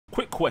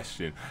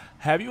Question: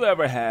 have you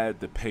ever had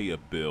to pay a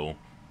bill?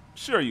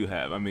 Sure you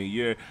have. I mean,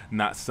 you're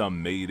not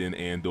some maiden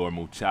and/or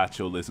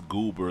muchacho-less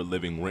goober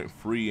living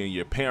rent-free in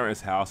your parents'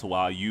 house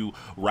while you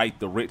write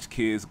the Rich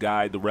Kid's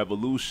Guide to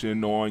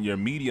Revolution on your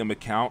Medium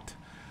account.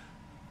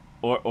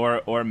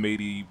 Or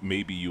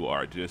maybe you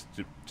are. Just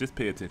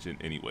pay attention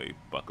anyway,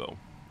 bucko.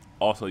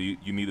 Also, you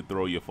need to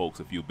throw your folks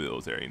a few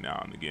bills every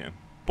now and again.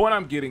 Point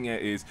I'm getting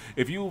at is,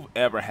 if you've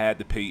ever had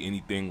to pay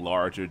anything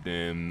larger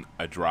than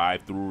a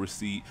drive-through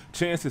receipt,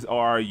 chances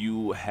are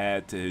you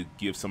had to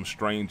give some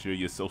stranger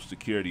your social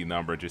security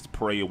number. Just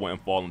pray it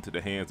wouldn't fall into the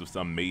hands of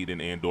some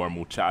maiden and/or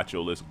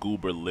muchacho-less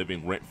goober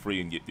living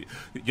rent-free. And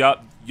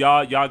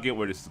y'all get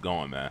where this is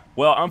going, man.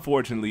 Well,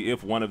 unfortunately,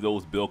 if one of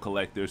those bill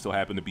collectors so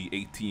happened to be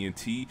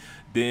AT&T,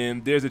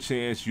 then there's a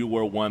chance you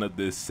were one of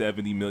the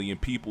 70 million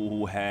people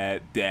who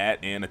had that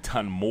and a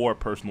ton more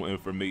personal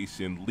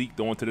information leaked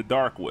onto the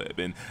dark web.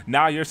 And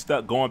now you're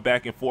stuck going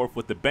back and forth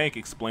with the bank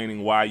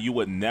explaining why you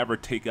would never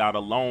take out a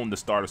loan to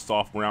start a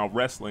soft ground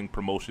wrestling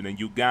promotion in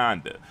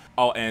Uganda.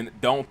 Oh, and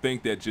don't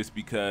think that just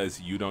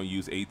because you don't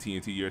use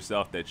AT&T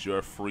yourself that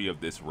you're free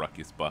of this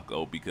ruckus,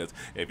 bucko, because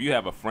if you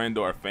have a friend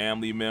or a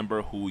family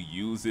member who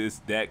uses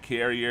that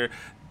carrier,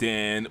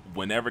 then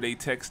whenever they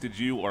texted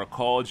you or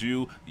called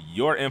you,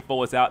 your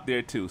info is out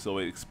there too. So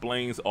it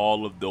explains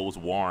all of those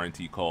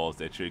warranty calls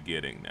that you're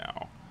getting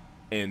now.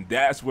 And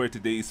that's where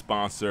today's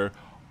sponsor,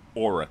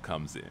 Aura,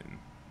 comes in.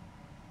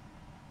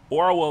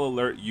 Aura will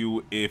alert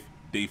you if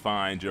they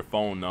find your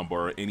phone number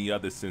or any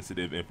other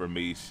sensitive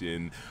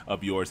information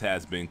of yours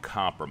has been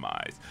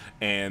compromised.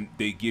 And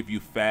they give you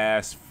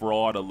fast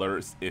fraud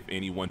alerts if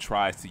anyone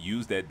tries to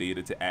use that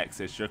data to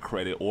access your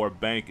credit or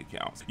bank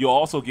accounts. You'll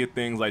also get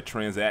things like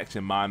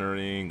transaction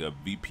monitoring, a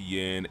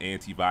VPN,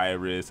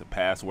 antivirus, a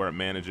password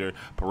manager,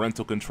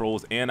 parental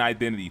controls, and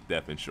identity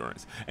theft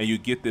insurance. And you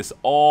get this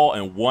all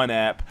in one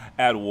app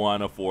at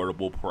one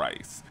affordable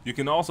price. You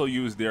can also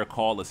use their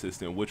call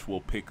assistant, which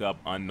will pick up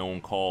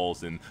unknown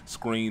calls and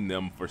screen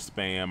them for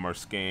spam or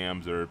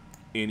scams or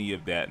any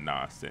of that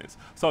nonsense.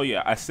 So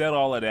yeah, I said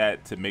all of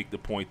that to make the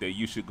point that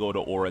you should go to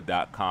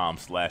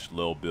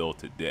aura.com/lilbill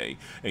today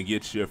and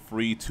get your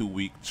free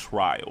 2-week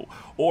trial.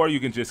 Or you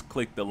can just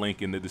click the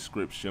link in the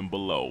description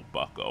below,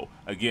 bucko.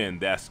 Again,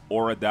 that's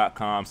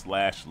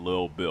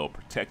aura.com/lilbill.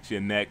 Protect your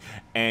neck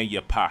and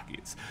your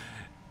pockets.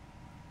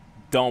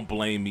 Don't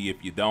blame me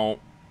if you don't.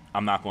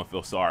 I'm not going to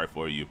feel sorry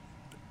for you.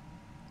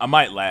 I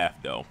might laugh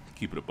though.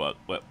 Keep it a buck.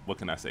 But what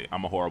can I say?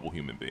 I'm a horrible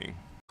human being.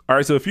 All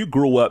right, so if you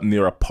grew up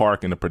near a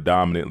park in a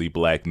predominantly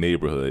black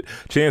neighborhood,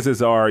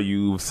 chances are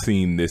you've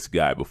seen this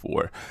guy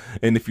before.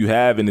 And if you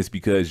haven't, it's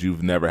because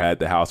you've never had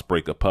to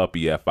housebreak a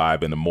puppy at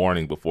 5 in the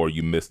morning before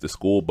you missed the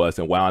school bus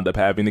and wound up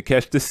having to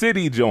catch the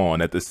city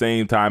John at the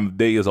same time of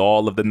day as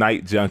all of the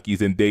night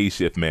junkies and day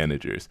shift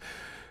managers.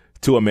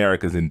 Two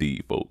Americas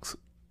indeed, folks.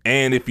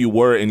 And if you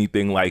were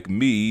anything like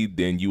me,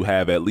 then you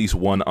have at least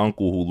one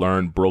uncle who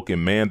learned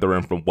broken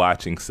Mandarin from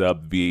watching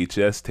sub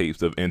VHS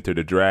tapes of Enter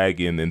the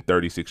Dragon and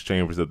 36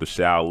 Chambers of the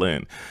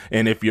Shaolin.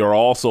 And if you're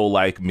also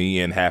like me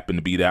and happen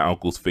to be that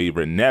uncle's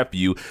favorite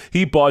nephew,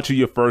 he bought you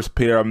your first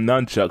pair of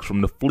nunchucks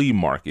from the flea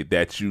market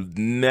that you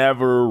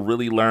never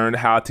really learned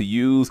how to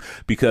use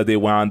because they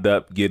wound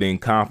up getting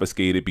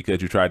confiscated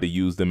because you tried to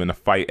use them in a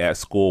fight at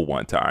school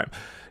one time.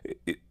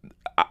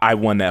 I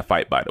won that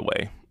fight, by the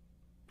way.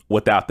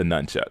 Without the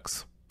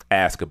nunchucks.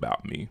 Ask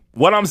about me.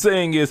 What I'm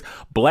saying is,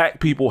 black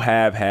people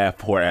have had,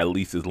 for at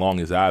least as long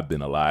as I've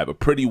been alive, a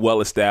pretty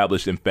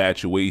well-established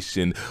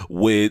infatuation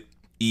with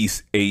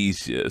East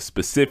Asia,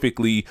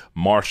 specifically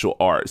martial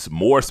arts,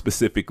 more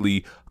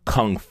specifically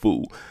Kung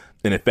Fu.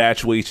 An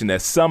infatuation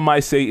that some might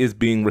say is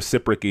being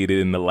reciprocated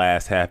in the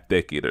last half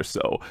decade or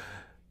so.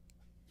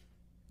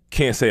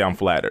 Can't say I'm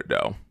flattered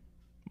though.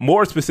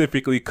 More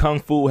specifically, Kung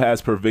Fu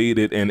has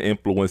pervaded and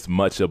influenced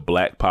much of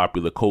black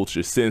popular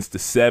culture since the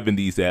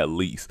 70s at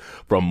least,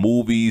 from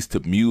movies to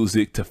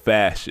music to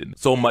fashion.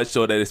 So much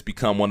so that it's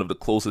become one of the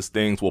closest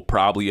things we'll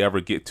probably ever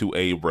get to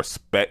a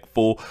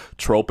respectful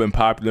trope in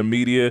popular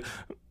media.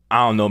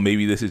 I don't know,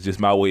 maybe this is just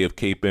my way of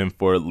caping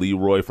for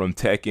Leroy from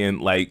Tekken.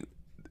 Like,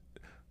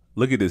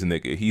 look at this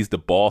nigga. He's the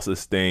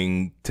bossest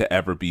thing to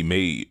ever be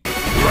made.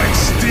 Like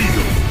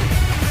steel.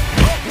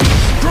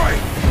 Strike.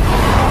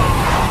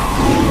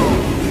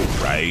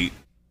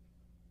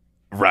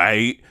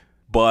 Right?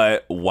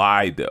 But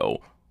why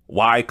though?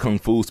 Why Kung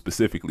Fu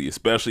specifically,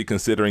 especially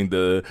considering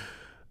the,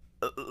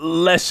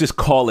 let's just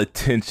call it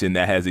tension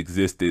that has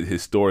existed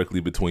historically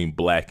between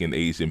black and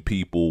Asian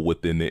people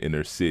within the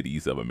inner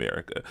cities of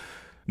America.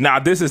 Now,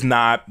 this is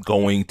not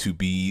going to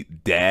be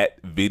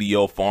that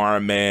video.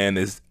 Farm Man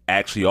has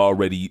actually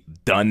already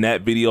done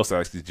that video, so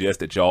I suggest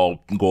that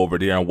y'all go over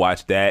there and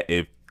watch that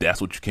if that's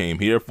what you came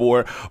here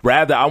for.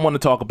 Rather, I want to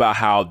talk about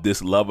how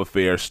this love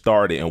affair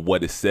started and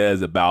what it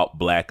says about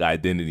black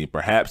identity,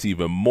 perhaps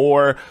even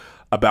more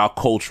about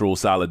cultural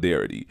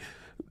solidarity.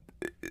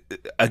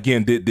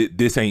 Again,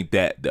 this ain't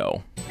that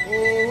though.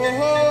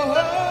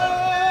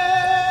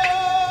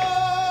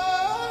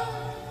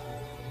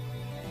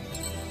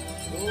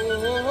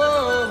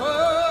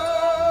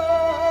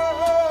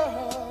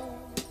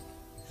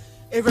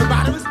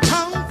 Everybody was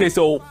tongue. Okay,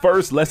 so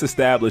first, let's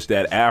establish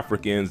that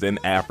Africans and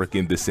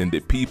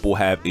African-descended people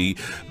have a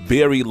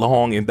very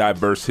long and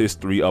diverse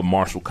history of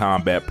martial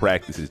combat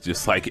practices,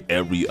 just like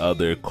every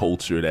other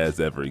culture that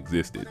has ever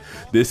existed.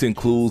 This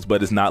includes,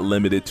 but is not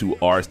limited to,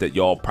 arts that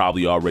y'all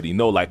probably already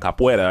know, like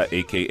capoeira,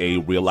 aka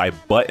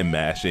real-life button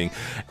mashing,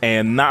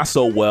 and not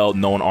so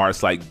well-known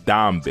arts like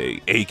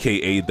dambe,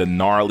 aka the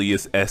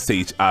gnarliest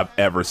SH I've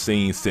ever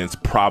seen since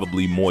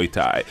probably Muay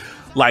Thai.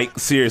 Like,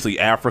 seriously,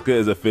 Africa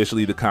is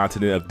officially the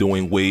continent of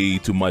doing way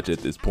too much at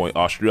this point.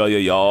 Australia,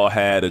 y'all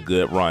had a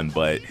good run,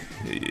 but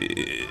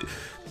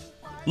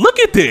look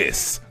at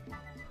this.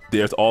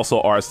 There's also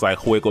arts like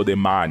Juego de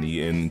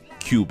Mani in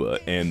Cuba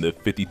and the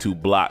 52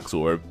 blocks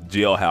or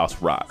jailhouse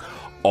rock,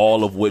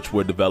 all of which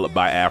were developed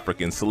by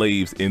African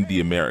slaves in the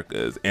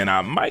Americas. And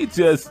I might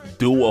just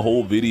do a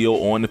whole video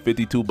on the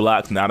 52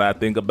 blocks now that I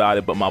think about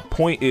it, but my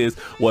point is,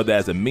 whether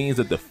as a means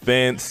of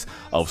defense,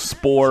 of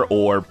sport,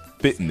 or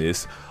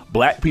fitness,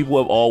 Black people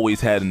have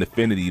always had an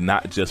affinity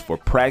not just for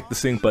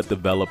practicing but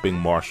developing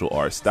martial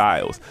arts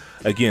styles.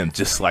 Again,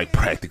 just like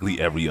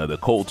practically every other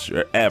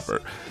culture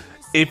ever.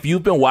 If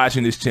you've been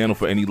watching this channel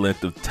for any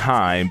length of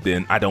time,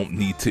 then I don't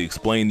need to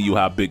explain to you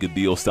how big a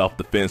deal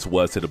self-defense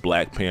was to the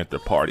Black Panther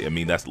Party. I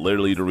mean, that's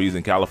literally the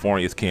reason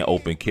Californians can't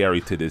open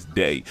carry to this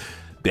day.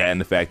 That and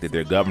the fact that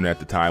their governor at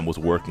the time was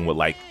working with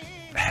like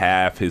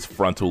half his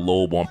frontal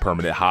lobe on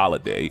permanent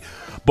holiday.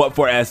 But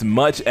for as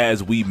much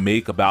as we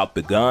make about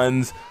the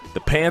guns, the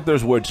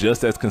Panthers were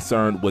just as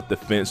concerned with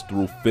defense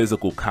through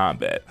physical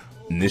combat,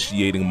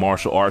 initiating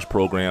martial arts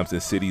programs in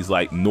cities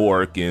like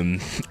Newark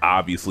and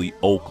obviously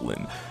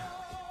Oakland.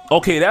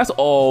 Okay, that's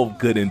all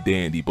good and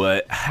dandy,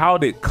 but how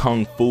did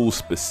Kung Fu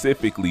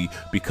specifically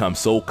become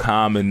so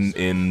common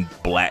in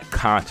Black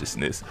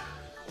consciousness?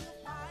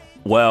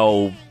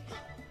 Well,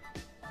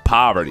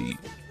 poverty.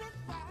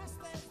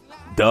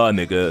 Duh,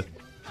 nigga.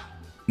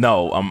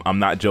 No, I'm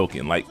not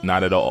joking, like,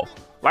 not at all.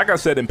 Like I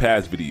said in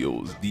past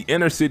videos, the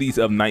inner cities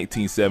of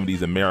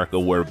 1970s America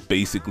were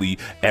basically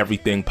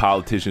everything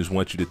politicians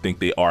want you to think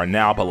they are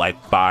now, but like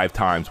 5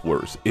 times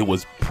worse. It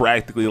was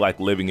practically like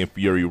living in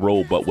Fury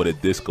Road, but with a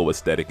disco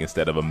aesthetic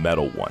instead of a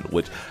metal one,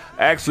 which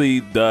actually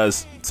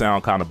does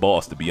sound kind of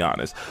boss, to be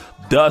honest.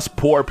 Thus,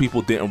 poor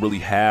people didn't really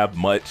have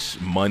much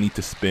money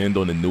to spend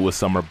on the newest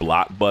summer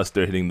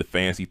blockbuster hitting the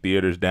fancy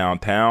theaters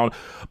downtown,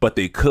 but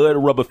they could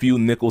rub a few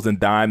nickels and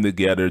dime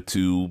together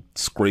to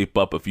scrape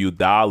up a few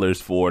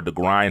dollars for the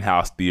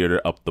Grindhouse theater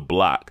up the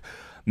block.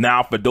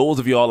 Now, for those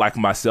of y'all like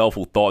myself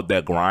who thought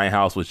that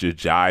Grindhouse was just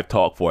jive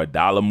talk for a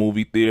dollar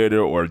movie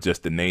theater or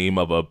just the name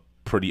of a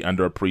pretty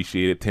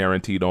underappreciated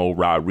Tarantino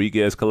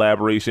Rodriguez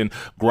collaboration,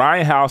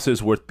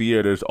 grindhouses were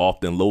theaters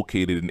often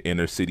located in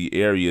inner city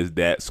areas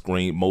that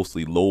screened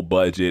mostly low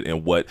budget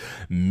and what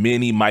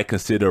many might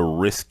consider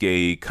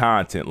risque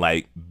content,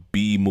 like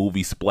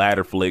B-movie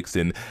splatter flicks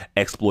and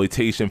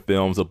exploitation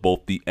films of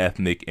both the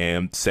ethnic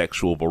and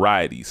sexual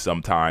varieties,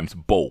 sometimes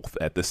both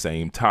at the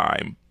same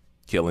time.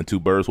 Killing 2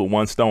 birds with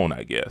 1 stone,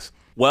 I guess.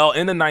 Well,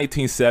 in the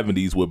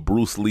 1970s, with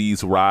Bruce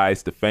Lee's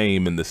rise to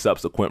fame and the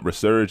subsequent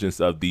resurgence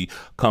of the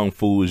Kung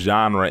Fu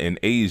genre in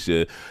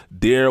Asia,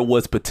 there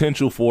was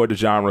potential for the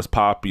genre's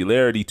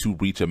popularity to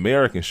reach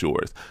American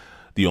shores.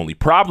 The only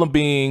problem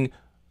being,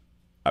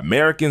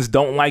 Americans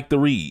don't like to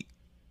read.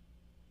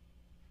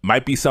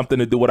 Might be something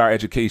to do with our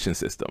education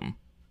system.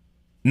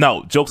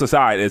 No, jokes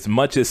aside, as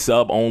much as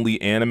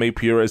sub-only anime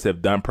purists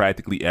have done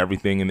practically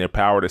everything in their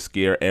power to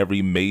scare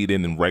every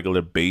maiden and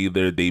regular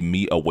bather they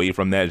meet away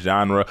from that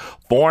genre,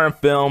 foreign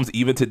films,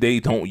 even today,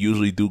 don't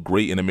usually do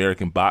great in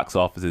American box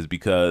offices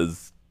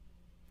because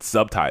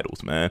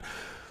subtitles, man.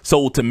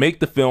 So to make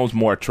the films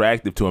more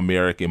attractive to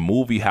American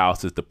movie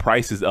houses, the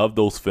prices of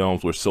those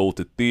films were sold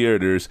to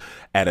theaters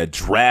at a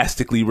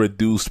drastically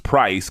reduced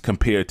price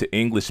compared to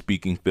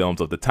English-speaking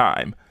films of the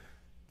time.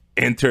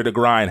 Enter the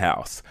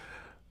Grindhouse.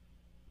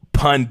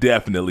 Pun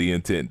definitely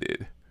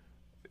intended.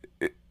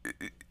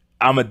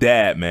 I'm a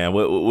dad, man.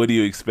 What do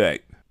you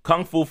expect?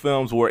 Kung Fu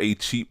films were a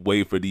cheap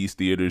way for these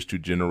theaters to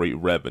generate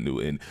revenue,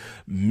 and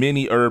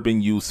many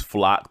urban youths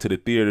flocked to the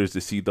theaters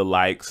to see the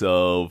likes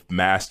of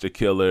Master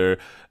Killer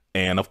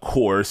and, of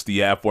course,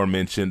 the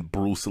aforementioned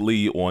Bruce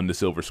Lee on the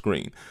silver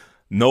screen.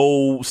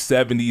 No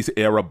 70s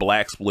era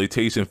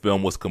blaxploitation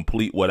film was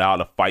complete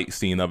without a fight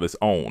scene of its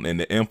own, and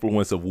the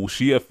influence of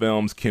wuxia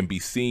films can be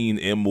seen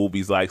in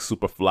movies like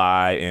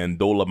Superfly and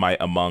Dolomite,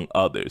 among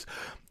others.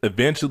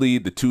 Eventually,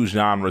 the two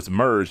genres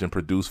merged and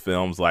produced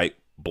films like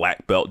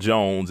Black Belt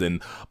Jones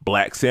and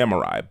Black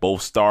Samurai,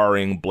 both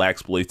starring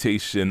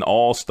blaxploitation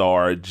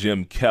all-star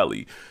Jim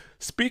Kelly.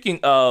 Speaking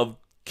of,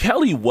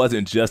 Kelly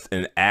wasn't just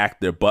an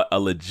actor, but a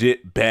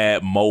legit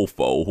bad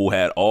mofo who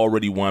had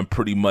already won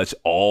pretty much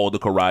all the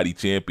karate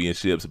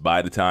championships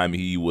by the time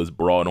he was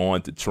brought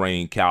on to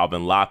train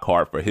Calvin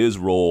Lockhart for his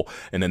role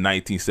in the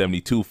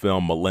 1972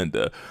 film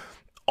Melinda.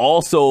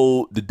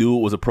 Also, the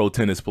dude was a pro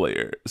tennis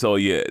player. So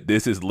yeah,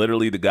 this is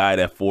literally the guy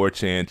that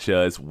 4chan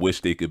chuds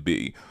wish they could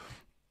be.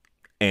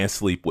 And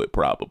sleep with,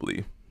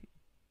 probably.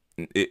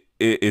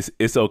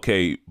 It's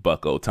okay,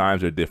 bucko.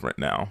 Times are different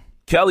now.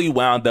 Kelly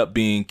wound up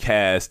being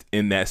cast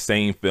in that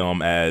same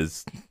film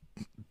as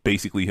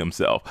basically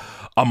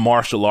himself, a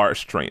martial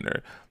arts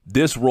trainer.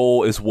 This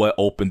role is what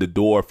opened the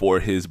door for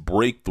his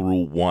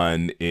breakthrough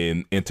one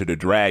in Enter the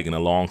Dragon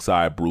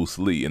alongside Bruce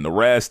Lee. And the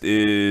rest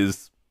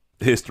is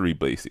history,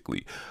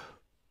 basically.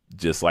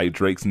 Just like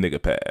Drake's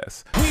nigga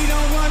pass. We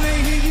don't wanna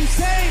hear you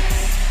say.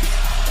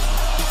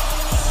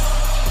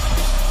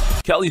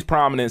 Kelly's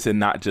prominence in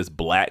not just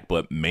black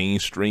but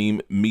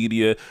mainstream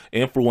media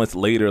influenced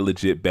later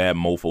legit bad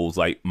mofos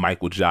like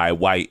Michael Jai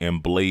White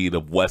and Blade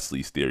of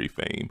Wesley's Theory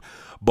fame.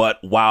 But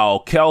while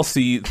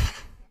Kelsey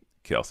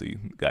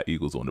got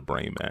Eagles on the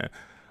brain, man.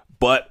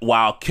 But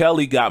while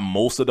Kelly got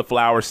most of the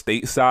flowers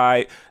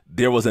stateside,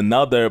 there was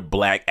another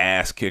black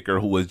ass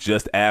kicker who was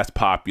just as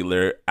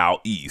popular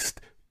out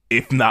east,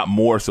 if not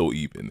more so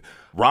even.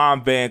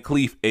 Ron Van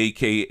Cleef,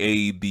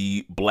 aka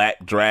the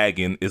Black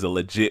Dragon, is a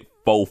legit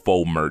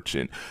fofo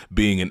merchant,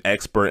 being an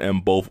expert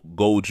in both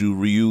Goju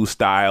Ryu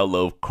style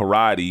of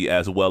karate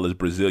as well as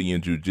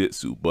Brazilian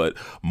jiu-jitsu. But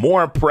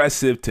more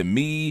impressive to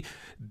me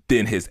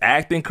than his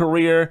acting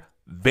career,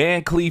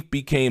 Van Cleef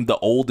became the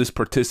oldest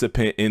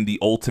participant in the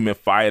Ultimate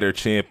Fighter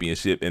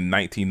Championship in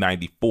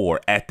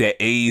 1994 at the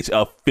age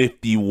of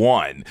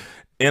 51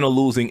 in a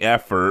losing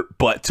effort,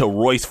 but to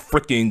Royce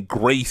freaking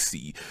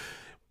Gracie.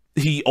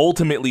 He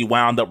ultimately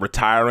wound up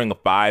retiring a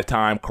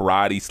 5-time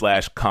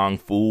karate / kung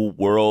fu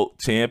world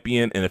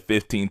champion and a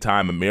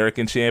 15-time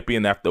American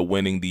champion after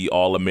winning the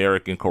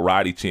All-American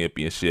Karate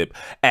Championship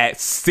at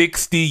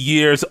 60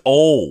 years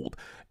old,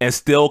 and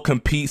still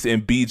competes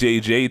in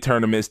BJJ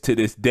tournaments to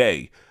this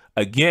day.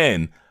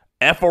 Again,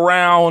 F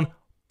around,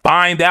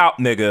 find out,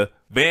 nigga.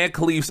 Van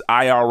Cleef's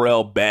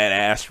IRL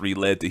badassery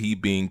led to he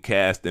being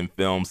cast in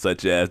films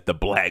such as The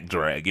Black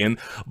Dragon,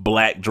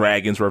 Black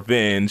Dragon's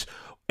Revenge,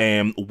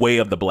 and Way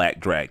of the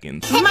Black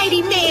Dragon.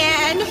 Mighty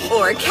Man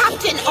or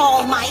Captain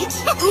All Might.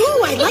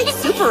 Ooh, I like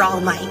Super All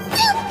Might.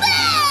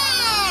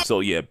 Super! So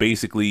yeah,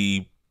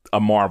 basically a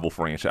Marvel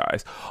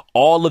franchise.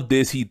 All of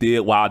this he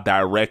did while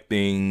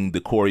directing the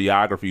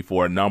choreography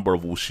for a number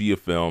of wuxia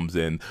films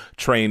and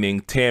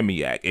training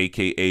Tamiyak,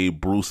 aka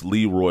Bruce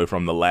Leroy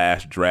from The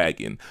Last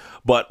Dragon.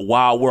 But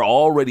while we're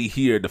already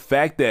here, the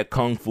fact that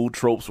kung fu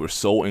tropes were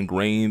so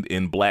ingrained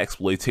in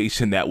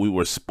blaxploitation that we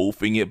were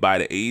spoofing it by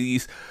the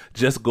 80s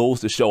just goes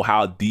to show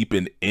how deep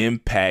an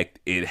impact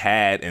it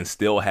had and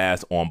still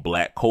has on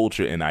black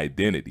culture and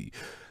identity.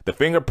 The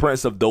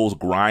fingerprints of those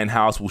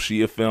grindhouse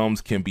wuxia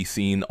films can be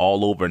seen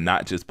all over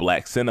not just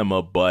black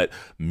cinema, but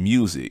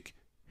music,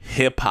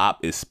 hip-hop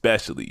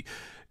especially.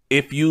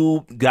 If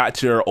you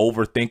got your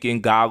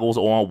overthinking goggles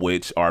on,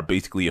 which are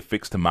basically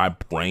affixed to my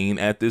brain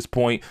at this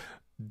point,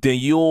 then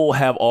you'll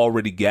have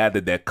already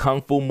gathered that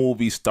kung fu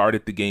movies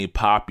started to gain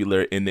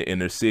popular in the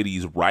inner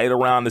cities right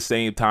around the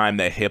same time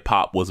that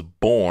hip-hop was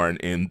born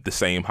in the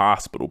same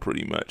hospital,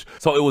 pretty much.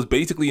 So it was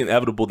basically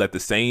inevitable that the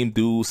same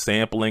dudes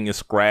sampling and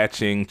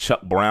scratching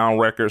Chuck Brown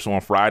records on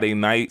Friday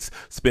nights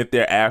spent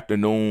their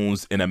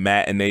afternoons in a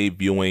matinee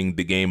viewing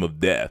The Game of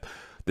Death.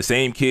 The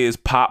same kids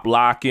pop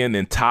locking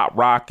and top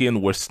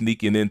rocking were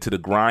sneaking into the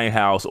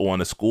grindhouse on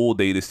a school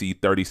day to see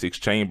 36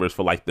 Chambers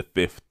for like the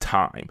 5th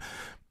time.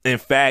 In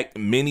fact,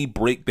 many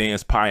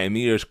breakdance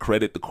pioneers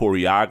credit the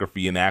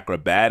choreography and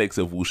acrobatics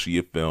of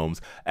wuxia films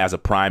as a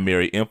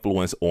primary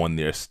influence on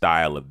their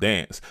style of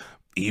dance.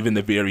 Even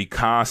the very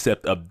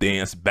concept of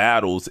dance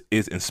battles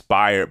is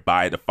inspired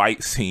by the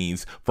fight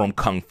scenes from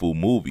kung fu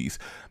movies.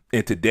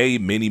 And today,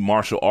 many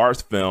martial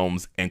arts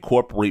films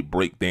incorporate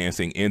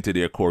breakdancing into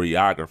their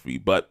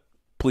choreography. But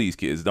please,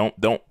 kids,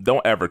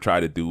 don't ever try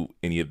to do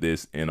any of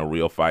this in a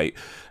real fight.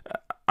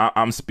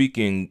 I'm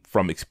speaking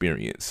from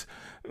experience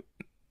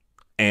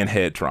and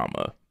head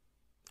trauma.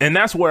 And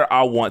that's where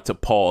I want to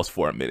pause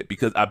for a minute,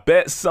 because I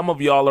bet some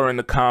of y'all are in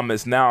the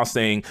comments now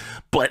saying,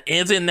 but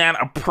isn't that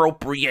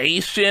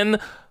appropriation?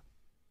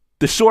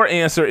 The short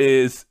answer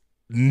is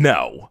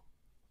no.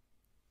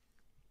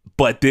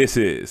 But this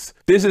is.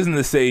 This isn't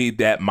to say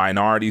that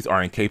minorities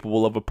are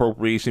incapable of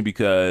appropriation,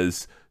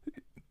 because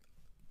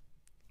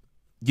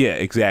yeah,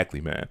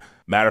 exactly, man.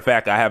 Matter of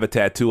fact, I have a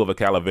tattoo of a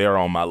calavera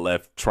on my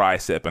left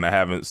tricep, and I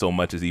haven't so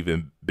much as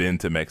even been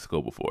to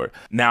Mexico before.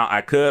 Now,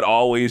 I could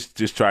always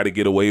just try to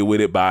get away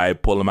with it by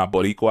pulling my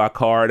Boricua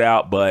card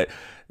out, but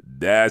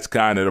that's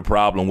kind of the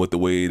problem with the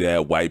way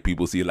that white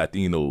people see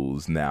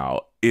Latinos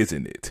now,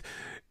 isn't it?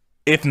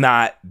 If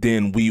not,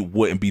 then we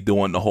wouldn't be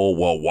doing the whole,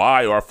 well,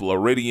 why are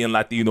Floridian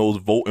Latinos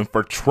voting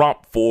for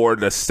Trump for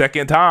the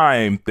 2nd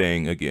time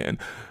thing again?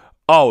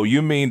 Oh,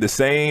 you mean the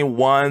same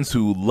ones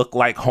who look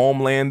like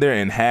Homelander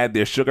and had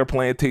their sugar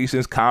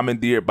plantations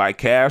commandeered by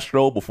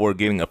Castro before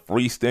getting a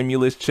free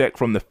stimulus check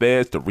from the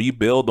feds to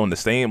rebuild on the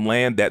same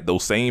land that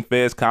those same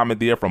feds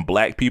commandeered from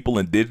black people,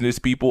 indigenous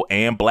people,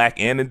 and black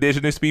and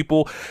indigenous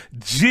people?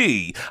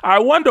 Gee, I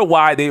wonder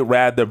why they'd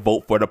rather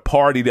vote for the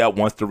party that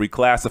wants to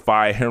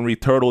reclassify Henry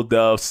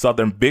Turtledove's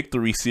Southern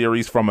Victory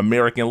series from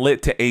American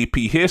Lit to AP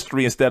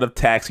History instead of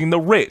taxing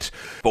the rich.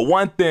 For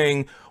one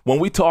thing, When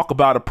we talk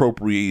about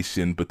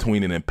appropriation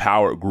between an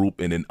empowered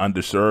group and an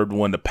underserved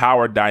one, the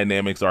power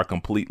dynamics are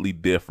completely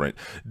different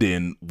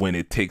than when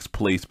it takes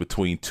place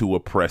between two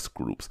oppressed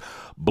groups,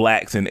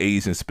 blacks and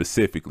Asians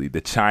specifically, the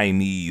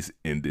Chinese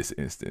in this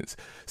instance.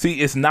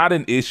 See, it's not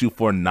an issue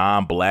for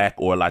non-black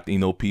or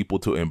Latino people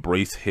to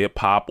embrace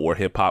hip-hop or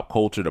hip-hop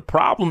culture. The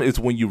problem is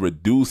when you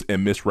reduce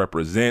and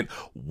misrepresent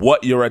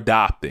what you're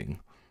adopting.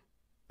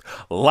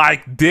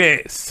 Like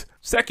this.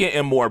 Second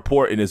and more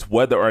important is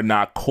whether or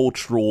not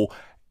cultural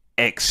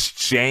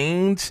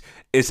exchange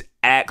is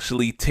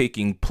actually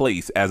taking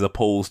place as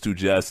opposed to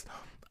just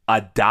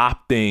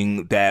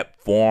adopting that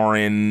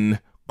foreign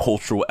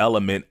cultural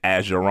element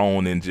as your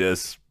own and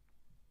just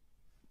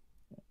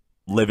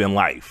living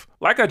life.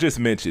 Like I just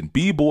mentioned,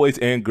 b-boys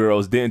and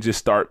girls didn't just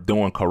start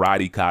doing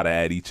karate kata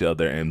at each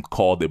other and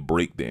called it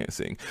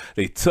breakdancing.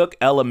 They took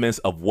elements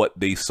of what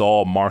they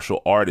saw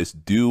martial artists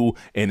do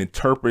and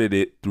interpreted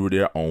it through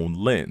their own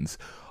lens.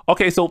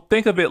 Okay, so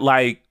think of it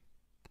like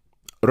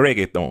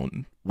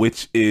reggaeton,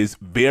 which is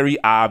very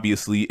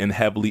obviously and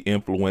heavily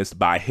influenced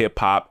by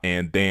hip-hop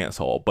and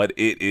dancehall, but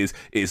it is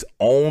its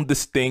own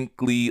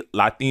distinctly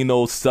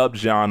Latino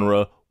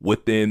subgenre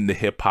within the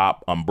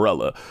hip-hop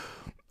umbrella.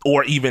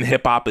 Or even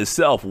hip-hop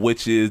itself,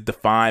 which is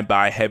defined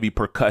by heavy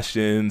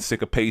percussion,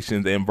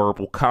 syncopations, and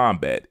verbal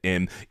combat,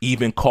 and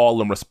even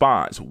call and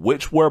response,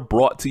 which were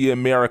brought to the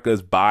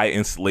Americas by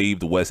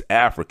enslaved West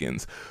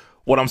Africans.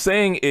 What I'm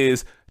saying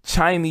is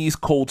Chinese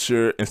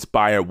culture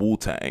inspired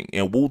Wu-Tang,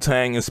 and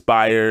Wu-Tang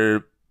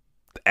inspired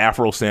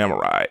Afro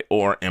Samurai,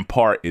 or in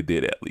part it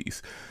did at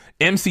least.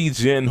 MC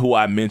Jin, who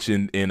I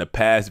mentioned in a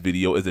past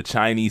video, is a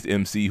Chinese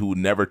MC who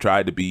never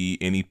tried to be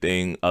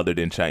anything other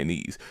than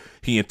Chinese.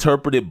 He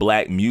interpreted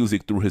black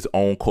music through his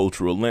own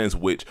cultural lens,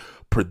 which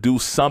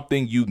produced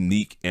something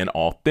unique and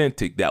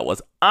authentic that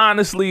was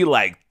honestly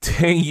like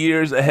 10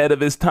 years ahead of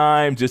his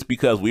time, just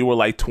because we were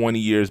like 20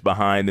 years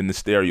behind in the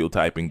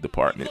stereotyping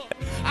department.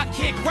 I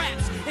kick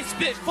raps and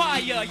spit fire,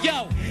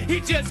 yo.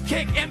 He just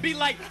kick and be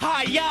like,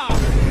 hi, y'all.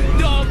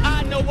 Dog,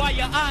 I know why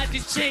your eyes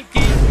is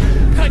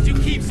chinky, cause you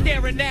keep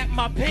staring at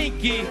my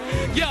pinky.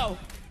 Yo,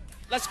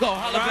 let's go,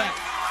 holla back.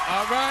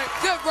 All right.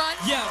 Good run.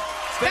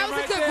 Yo, That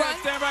was a good run.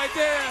 Stand right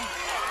there.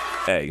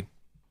 Hey,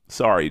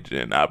 sorry,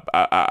 Jen.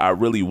 I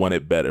really want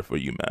it better for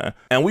you, man.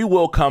 And we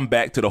will come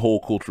back to the whole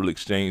cultural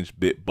exchange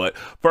bit, but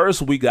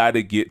first we got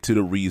to get to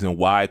the reason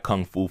why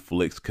Kung Fu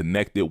flicks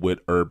connected with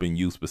urban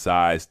youth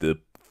besides the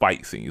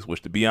fight scenes,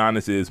 which to be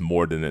honest is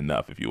more than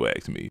enough if you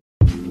ask me.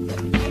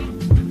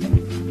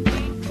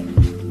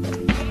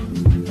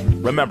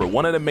 Remember,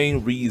 one of the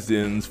main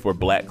reasons for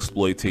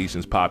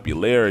blaxploitation's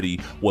popularity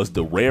was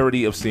the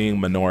rarity of seeing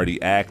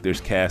minority actors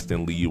cast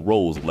in lead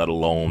roles, let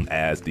alone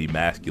as the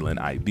masculine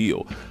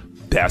ideal.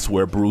 That's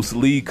where Bruce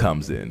Lee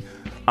comes in.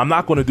 I'm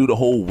not going to do the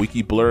whole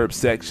wiki blurb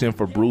section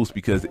for Bruce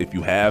because if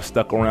you have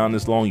stuck around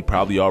this long, you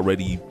probably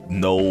already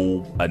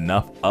know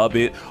enough of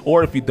it.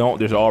 Or if you don't,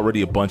 there's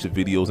already a bunch of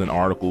videos and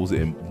articles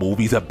and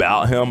movies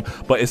about him.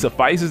 But it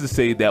suffices to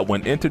say that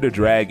when Enter the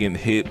Dragon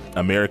hit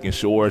American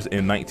shores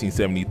in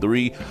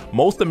 1973,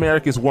 most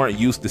Americans weren't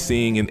used to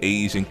seeing an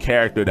Asian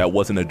character that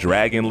wasn't a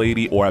dragon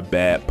lady or a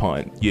bad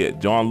pun. Yeah,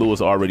 John Lewis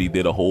already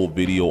did a whole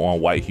video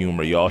on white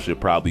humor. Y'all should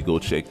probably go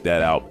check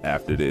that out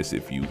after this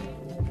if you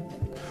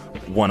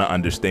want to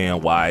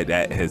understand why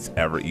that has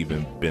ever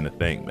even been a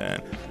thing, man.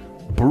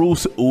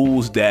 Bruce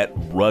oozed that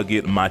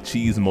rugged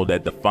machismo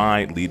that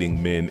defined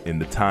leading men in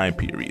the time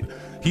period.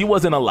 He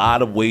was in a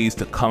lot of ways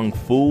to Kung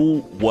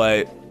Fu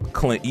what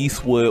Clint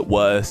Eastwood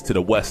was to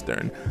the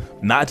Western,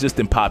 not just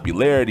in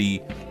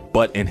popularity,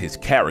 but in his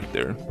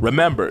character.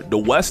 Remember, the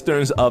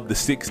Westerns of the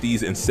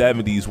 60s and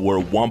 70s were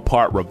one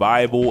part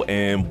revival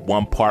and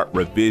one part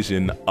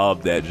revision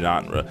of that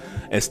genre.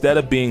 Instead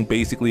of being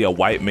basically a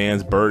white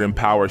man's bird and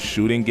power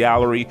shooting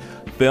gallery,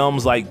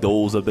 films like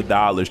those of the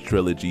Dollars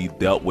trilogy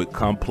dealt with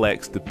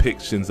complex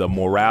depictions of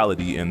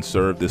morality and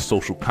served as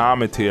social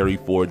commentary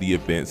for the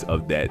events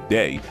of that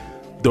day.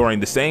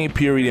 During the same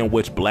period in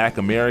which black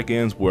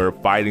Americans were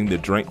fighting to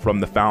drink from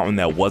the fountain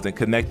that wasn't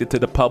connected to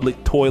the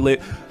public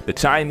toilet, the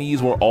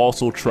Chinese were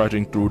also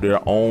trudging through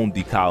their own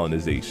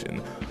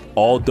decolonization.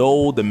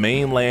 Although the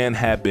mainland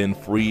had been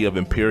free of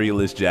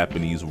imperialist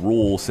Japanese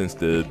rule since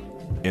the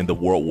end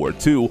of World War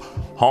II,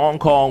 Hong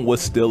Kong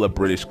was still a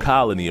British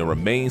colony and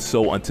remained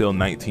so until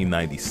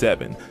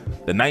 1997.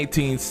 The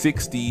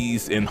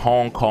 1960s in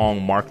Hong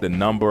Kong marked a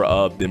number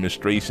of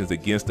demonstrations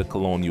against the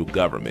colonial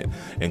government,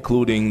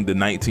 including the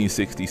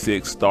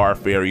 1966 Star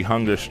Ferry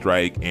hunger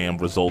strike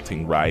and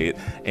resulting riot,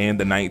 and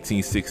the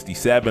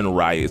 1967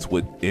 riots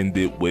which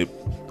ended with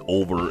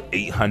over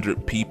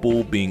 800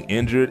 people being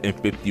injured and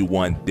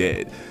 51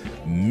 dead,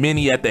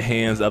 many at the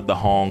hands of the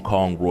Hong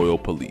Kong Royal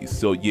Police.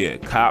 So yeah,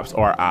 cops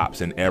are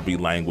ops in every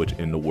language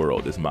in the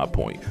world is my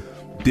point.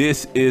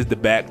 This is the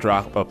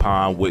backdrop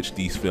upon which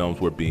these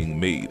films were being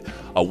made.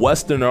 A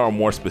Westerner, or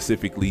more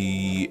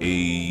specifically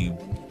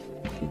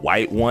a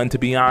white one, to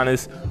be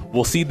honest.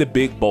 We'll see The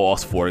Big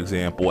Boss, for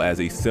example, as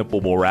a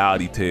simple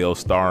morality tale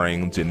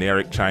starring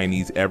generic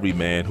Chinese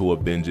everyman who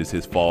avenges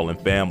his fallen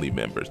family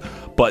members.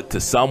 But to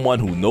someone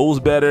who knows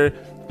better,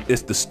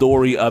 it's the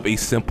story of a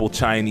simple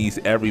Chinese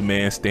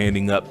everyman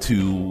standing up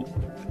to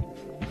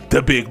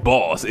the big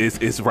boss.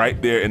 It's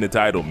right there in the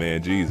title,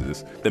 man.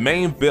 Jesus. The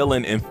main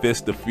villain in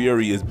Fist of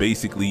Fury is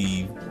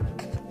basically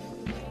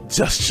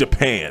just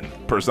Japan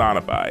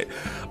personified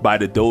by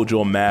the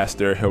dojo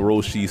master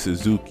Hiroshi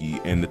Suzuki,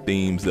 and the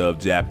themes of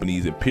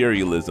Japanese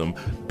imperialism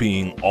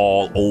being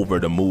all over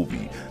the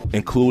movie,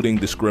 including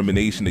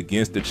discrimination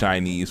against the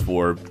Chinese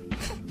for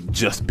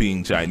just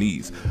being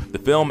Chinese. The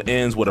film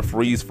ends with a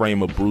freeze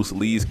frame of Bruce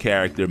Lee's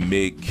character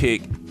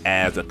mid-kick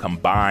as a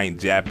combined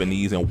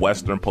Japanese and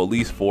Western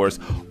police force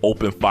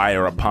open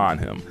fire upon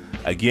him.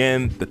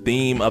 Again, the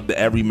theme of the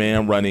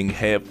everyman running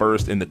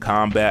headfirst into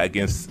combat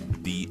against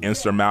the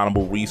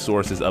insurmountable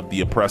resources of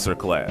the oppressor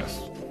class.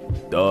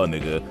 Duh,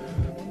 nigga.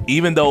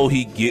 Even though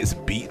he gets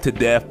beat to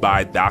death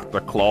by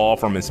Dr. Claw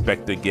from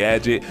Inspector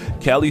Gadget,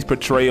 Kelly's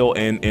portrayal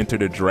in Enter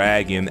the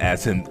Dragon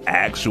as an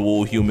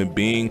actual human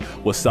being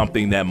was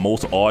something that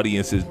most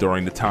audiences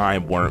during the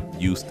time weren't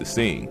used to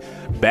seeing.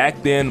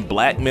 Back then,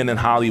 black men in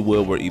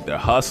Hollywood were either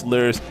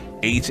hustlers,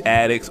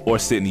 H-addicts, or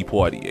Sidney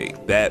Poitier.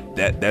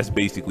 That's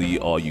basically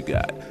all you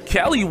got.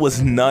 Kelly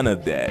was none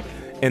of that.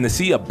 And to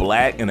see a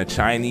black and a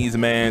Chinese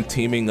man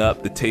teaming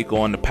up to take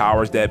on the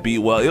powers that be,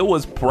 well, it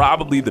was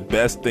probably the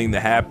best thing to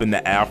happen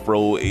to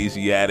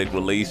Afro-Asiatic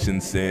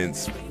relations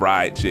since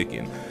fried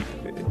chicken.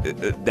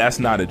 That's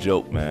not a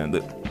joke, man.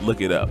 Look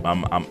it up.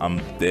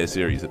 I'm dead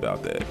serious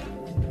about that.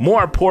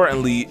 More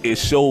importantly, it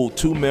showed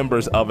two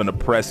members of an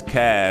oppressed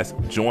caste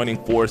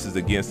joining forces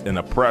against an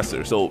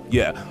oppressor. So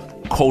yeah,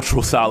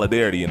 cultural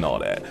solidarity and all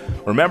that.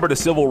 Remember, the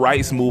civil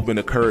rights movement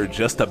occurred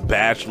just a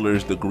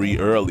bachelor's degree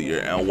earlier,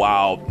 and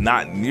while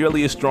not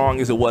nearly as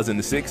strong as it was in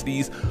the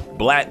 60s,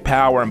 black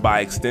power and by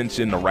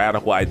extension the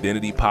radical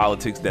identity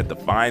politics that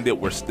defined it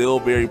were still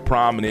very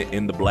prominent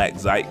in the black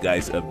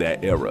zeitgeist of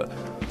that era.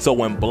 So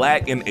when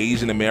black and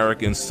Asian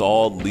Americans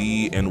saw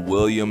Lee and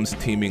Williams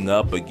teaming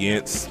up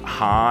against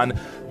Han,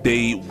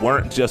 they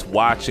weren't just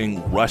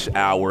watching Rush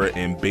Hour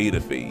and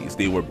Beta Phase.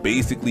 They were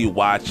basically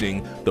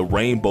watching the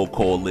Rainbow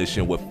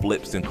Coalition with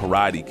flips and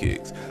karate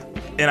kicks.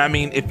 And I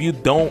mean, if you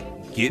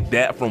don't get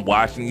that from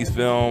watching these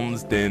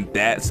films, then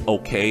that's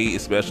okay,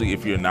 especially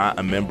if you're not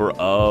a member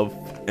of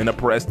an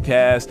oppressed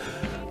caste.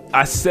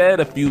 I said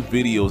a few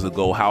videos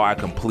ago how I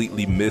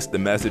completely missed the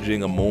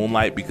messaging of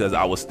Moonlight because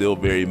I was still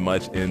very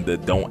much in the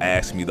don't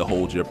ask me to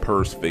hold your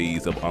purse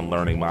phase of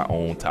unlearning my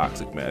own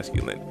toxic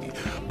masculinity.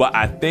 But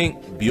I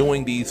think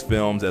viewing these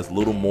films as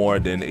little more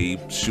than a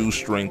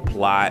shoestring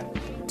plot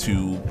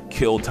to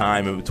kill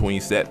time in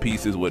between set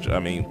pieces, which, I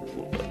mean,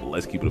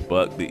 let's keep it a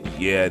buck,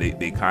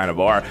 they kind of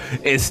are,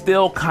 it's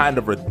still kind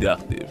of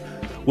reductive.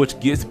 Which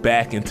gets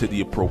back into the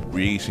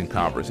appropriation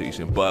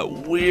conversation, but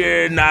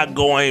we're not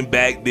going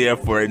back there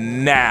for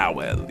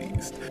now, at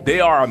least. They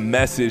are a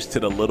message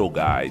to the little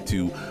guy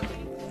to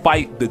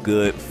fight the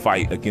good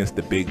fight against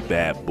the big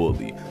bad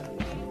bully.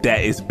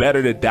 That it's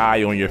better to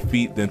die on your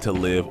feet than to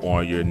live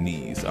on your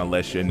knees,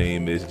 unless your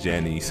name is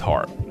Janice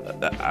Hart.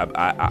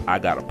 I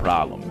got a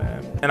problem,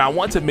 man. And I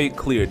want to make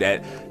clear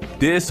that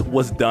this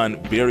was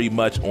done very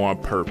much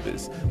on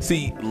purpose.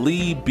 See,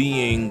 Lee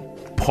being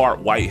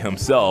part white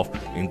himself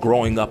and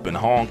growing up in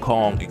Hong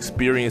Kong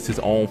experienced his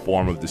own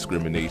form of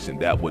discrimination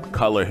that would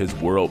color his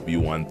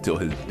worldview until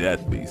his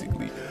death,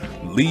 basically.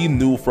 Lee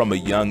knew from a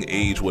young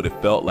age what it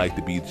felt like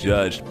to be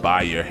judged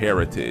by your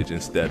heritage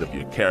instead of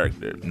your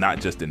character,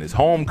 not just in his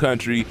home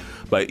country,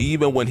 but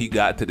even when he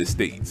got to the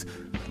States.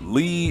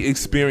 Lee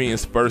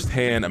experienced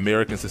firsthand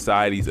American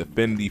society's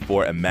affinity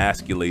for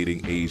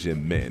emasculating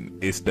Asian men.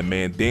 It's the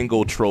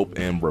Mandingo trope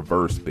in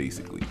reverse,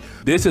 basically.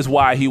 This is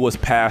why he was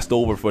passed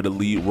over for the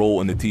lead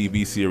role in the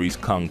TV series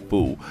Kung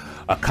Fu,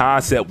 a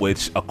concept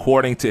which,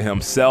 according to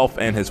himself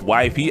and his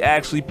wife, he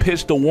actually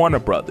pitched to Warner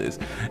Brothers.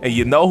 And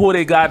you know who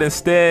they got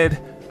instead?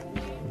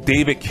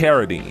 David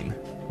Carradine,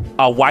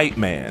 a white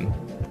man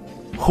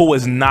who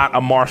is not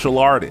a martial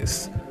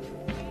artist.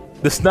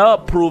 The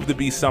snub proved to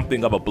be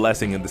something of a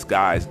blessing in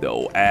disguise,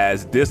 though,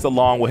 as this,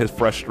 along with his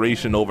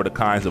frustration over the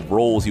kinds of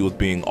roles he was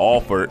being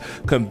offered,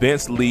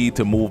 convinced Lee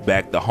to move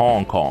back to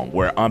Hong Kong,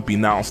 where,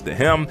 unbeknownst to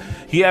him,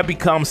 he had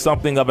become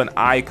something of an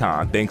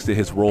icon thanks to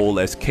his role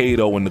as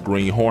Kato in the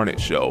Green Hornet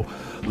show.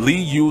 Lee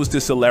used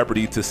his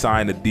celebrity to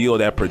sign a deal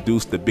that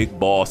produced The Big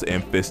Boss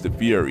and Fist of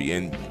Fury,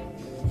 and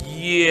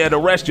yeah, the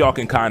rest y'all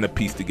can kind of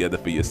piece together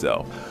for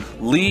yourself.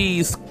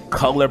 Lee's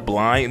color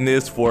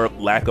blindness, for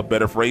lack of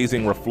better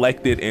phrasing,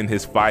 reflected in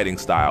his fighting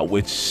style,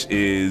 which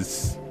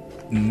is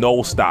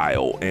no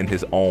style in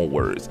his own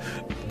words,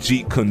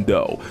 Jeet Kune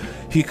Do.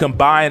 He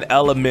combined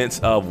elements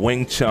of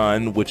Wing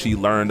Chun, which he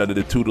learned under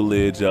the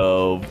tutelage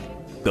of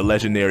the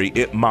legendary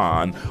Ip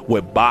Man,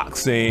 with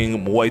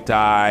boxing, Muay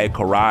Thai,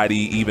 karate,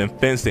 even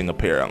fencing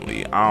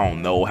apparently. I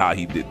don't know how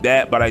he did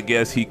that, but I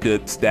guess he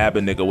could stab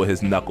a nigga with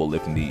his knuckle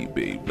if need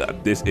be.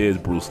 This is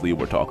Bruce Lee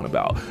we're talking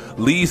about.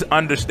 Lee's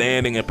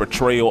understanding and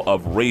portrayal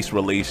of race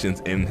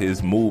relations in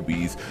his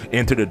movies,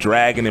 Enter the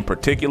Dragon in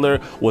particular,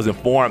 was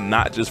informed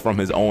not just from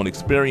his own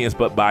experience,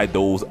 but by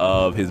those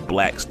of his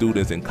black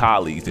students and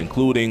colleagues,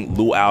 including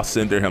Lou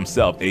Alcindor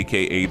himself,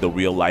 aka the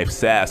real-life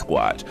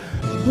Sasquatch.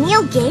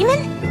 Neil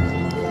Gaiman?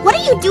 What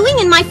are you doing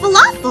in my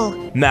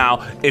falafel?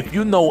 Now, if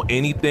you know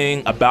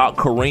anything about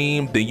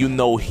Kareem, then you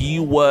know he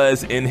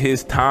was in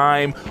his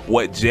time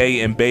what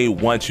Jay and Bay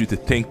want you to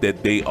think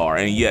that they are.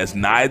 And yes,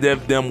 neither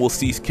of them will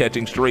cease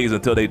catching strays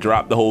until they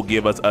drop the whole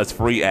give us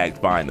free act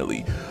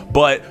finally.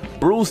 But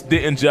Bruce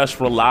didn't just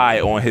rely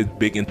on his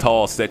big and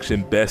tall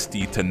section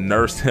bestie to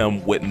nurse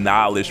him with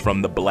knowledge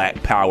from the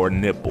Black Power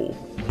nipple.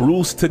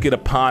 Bruce took it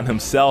upon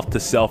himself to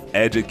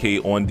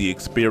self-educate on the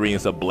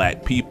experience of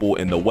black people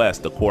in the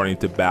West, according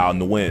to Bao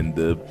Nguyen,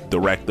 the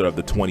director of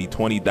the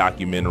 2020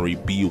 documentary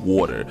Be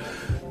Water.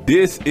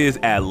 This is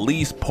at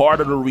least part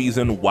of the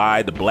reason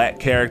why the black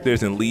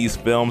characters in Lee's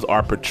films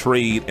are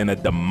portrayed in a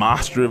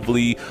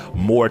demonstrably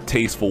more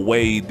tasteful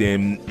way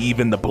than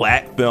even the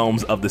black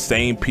films of the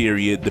same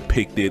period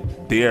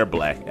depicted their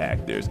black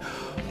actors.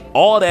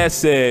 All that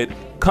said,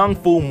 Kung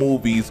Fu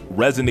movies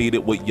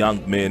resonated with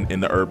young men in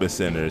the urban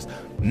centers,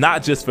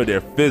 not just for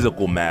their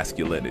physical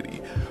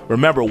masculinity.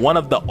 Remember, one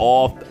of the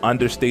oft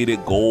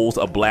understated goals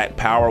of Black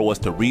Power was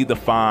to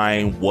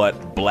redefine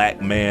what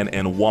black man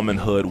and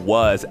womanhood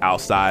was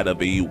outside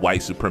of a white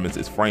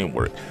supremacist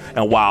framework.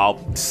 And while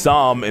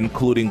some,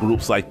 including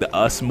groups like the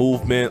US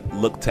movement,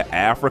 looked to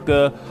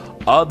Africa,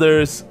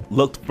 others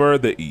looked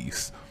further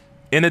east.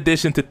 In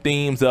addition to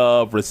themes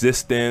of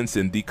resistance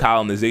and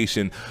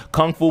decolonization,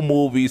 Kung Fu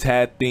movies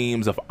had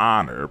themes of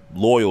honor,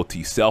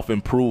 loyalty,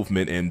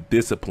 self-improvement, and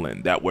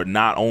discipline that were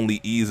not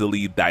only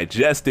easily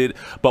digested,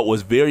 but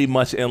was very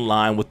much in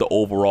line with the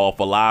overall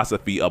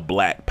philosophy of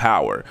Black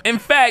Power. In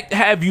fact,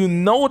 have you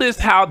noticed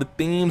how the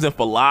themes and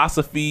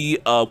philosophy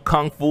of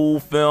Kung Fu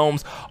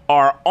films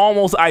are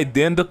almost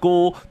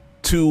identical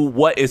to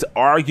what is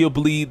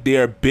arguably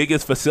their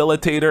biggest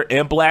facilitator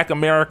in Black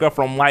America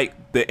from like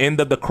the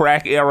end of the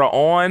crack era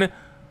on?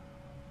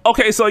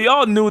 Okay, so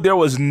y'all knew there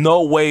was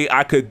no way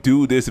I could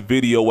do this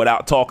video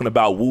without talking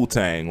about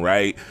Wu-Tang,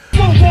 right?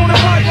 Smoke on the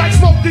mic like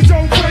Smoke the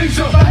Joe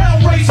Frazier, the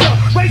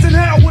Hellraiser, raising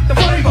hell with the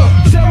flavor,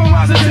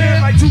 terrorizing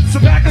dead like troops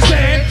of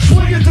Pakistan,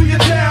 swinging through your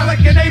town like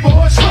your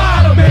neighborhood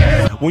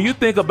Spider-Man. When you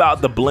think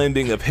about the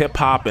blending of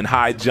hip-hop and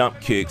high jump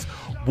kicks,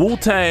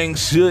 Wu-Tang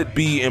should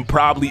be and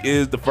probably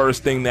is the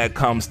first thing that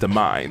comes to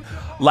mind.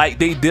 Like,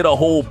 they did a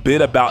whole bit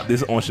about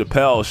this on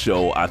Chappelle's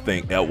show, I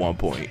think, at one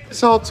point.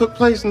 This all took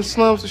place in the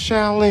slums of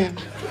Shaolin.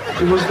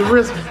 It was the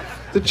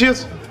RZA, the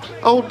Jizzle,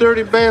 Old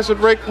Dirty Bastard,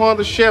 Raekwon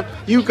the Chef,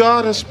 You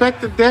God,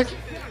 Inspector Deck,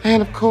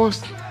 and of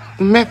course,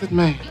 the Method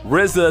Man.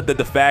 RZA, the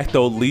de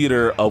facto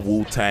leader of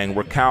Wu-Tang,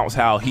 recounts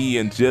how he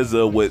and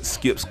Jizza would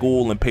skip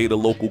school and pay the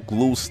local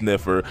glue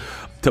sniffer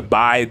to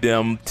buy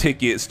them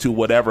tickets to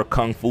whatever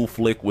Kung Fu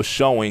flick was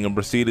showing and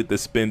proceeded to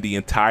spend the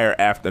entire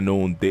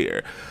afternoon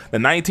there. The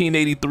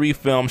 1983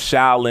 film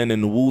Shaolin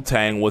and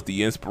Wu-Tang was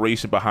the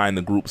inspiration behind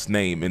the group's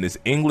name, and its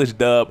English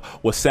dub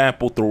was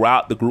sampled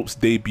throughout the group's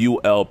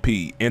debut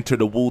LP, Enter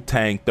the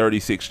Wu-Tang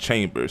 36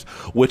 Chambers,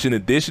 which in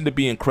addition to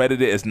being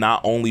credited as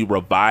not only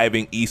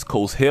reviving East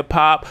Coast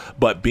hip-hop,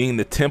 but being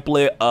the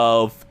template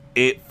of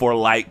it for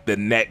like the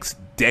next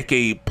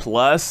decade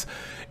plus.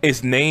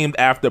 It's named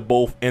after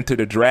both Enter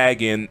the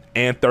Dragon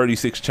and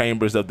 36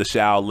 Chambers of the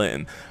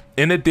Shaolin.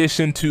 In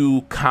addition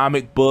to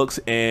comic books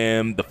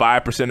and the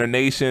 5%er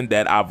Nation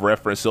that I've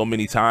referenced so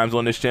many times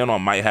on this channel, I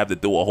might have to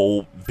do a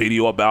whole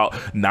video about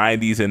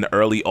 90s and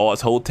early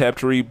aughts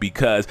Hoteptry,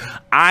 because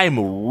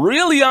I'm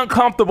really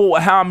uncomfortable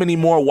with how many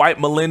more white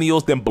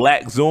millennials than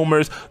black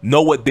Zoomers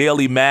know what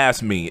daily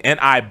mass mean, and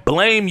I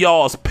blame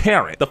y'all's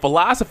parent. The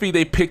philosophy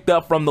they picked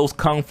up from those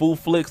Kung Fu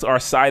flicks are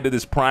cited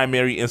as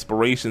primary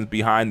inspirations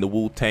behind the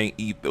Wu-Tang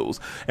ethos,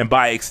 and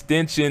by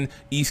extension,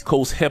 East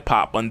Coast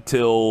hip-hop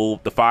until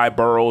the 5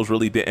 boroughs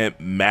really didn't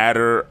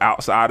matter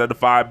outside of the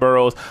 5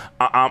 boroughs.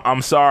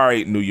 I'm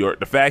sorry, New York.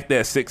 The fact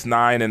that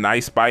 6ix9ine and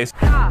Ice Spice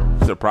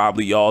are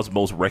probably y'all's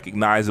most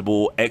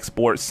recognizable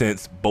exports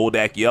since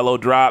Bodak Yellow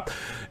dropped,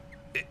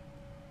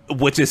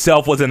 which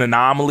itself was an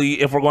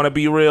anomaly if we're going to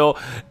be real,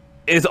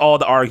 is all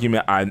the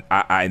argument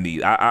I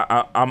need.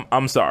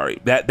 I'm sorry.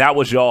 That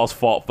was y'all's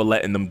fault for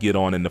letting them get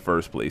on in the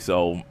first place.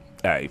 So,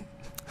 hey,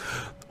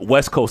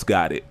 West Coast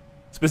got it.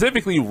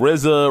 Specifically,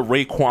 RZA,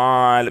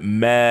 Raekwon,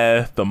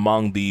 Meth,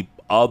 among the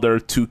other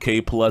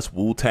 2K Plus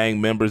Wu-Tang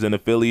members and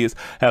affiliates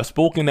have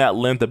spoken at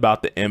length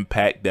about the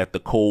impact that the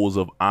codes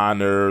of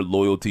honor,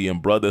 loyalty,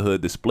 and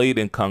brotherhood displayed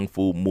in kung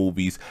fu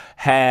movies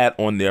had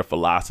on their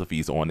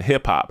philosophies on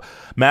hip-hop.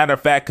 Matter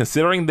of fact,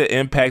 considering the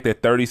impact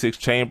that 36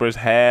 Chambers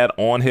had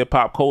on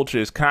hip-hop culture,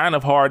 it's kind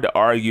of hard to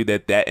argue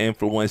that that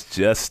influence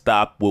just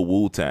stopped with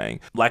Wu-Tang.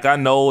 Like, I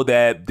know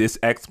that this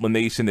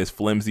explanation is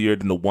flimsier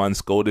than the one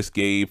SCOTUS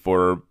gave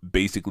for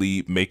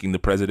basically making the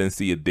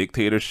presidency a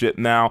dictatorship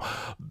now,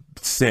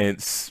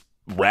 since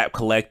rap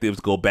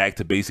collectives go back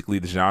to basically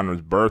the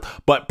genre's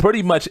birth, but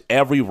pretty much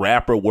every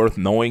rapper worth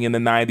knowing in the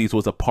 90s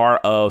was a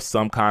part of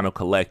some kind of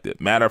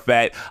collective. Matter of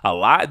fact, a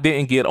lot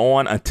didn't get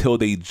on until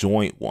they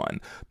joined one.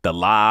 The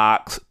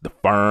Locks, the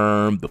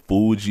Firm, the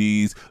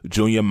Fugees,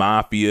 Junior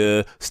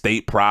Mafia,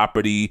 State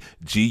Property,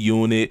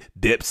 G-Unit,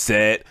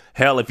 Dipset.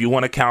 Hell, if you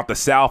want to count the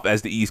South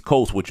as the East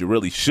Coast, which you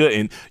really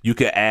shouldn't, you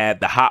could add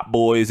the Hot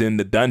Boys and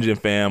the Dungeon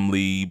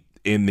Family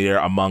in there,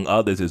 among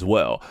others as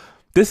well.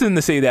 This isn't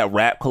to say that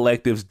rap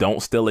collectives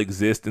don't still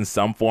exist in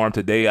some form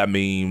today. I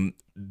mean,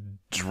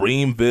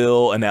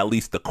 Dreamville and at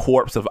least the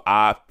corpse of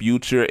Odd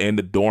Future and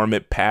the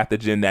dormant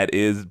pathogen that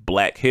is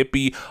Black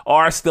Hippie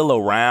are still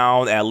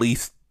around, at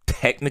least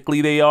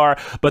technically they are,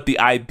 but the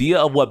idea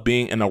of what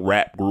being in a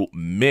rap group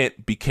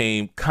meant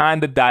became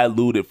kind of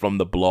diluted from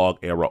the blog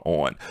era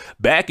on.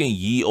 Back in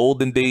ye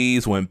olden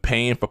days, when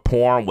paying for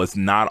porn was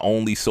not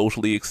only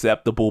socially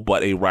acceptable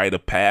but a rite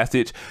of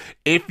passage,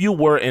 if you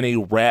were in a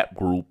rap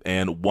group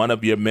and one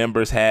of your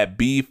members had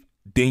beef,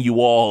 then you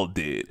all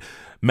did.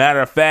 Matter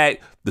of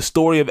fact, the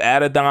story of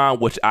Adidon,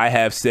 which I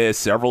have said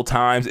several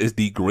times is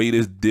the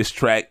greatest diss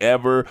track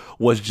ever,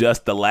 was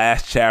just the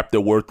last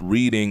chapter worth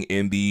reading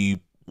in the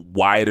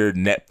wider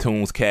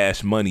Neptune's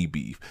Cash Money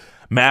beef.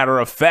 Matter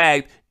of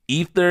fact,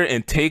 Ether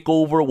and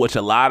Takeover, which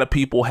a lot of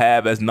people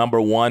have as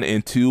number 1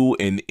 and 2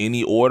 in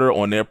any order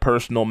on their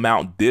personal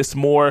Mount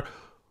Dismore,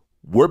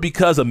 were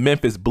because of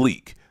Memphis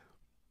Bleak.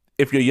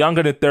 If you're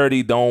younger than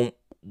 30, don't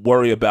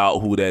worry about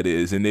who that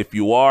is, and if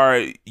you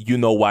are, you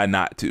know why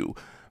not to.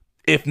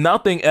 If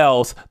nothing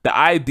else, the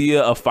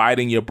idea of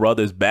fighting your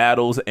brother's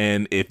battles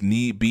and, if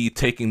need be,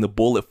 taking the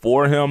bullet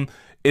for him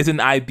is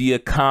an idea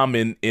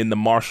common in the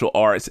martial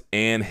arts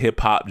and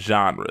hip-hop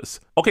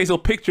genres. Okay, so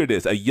picture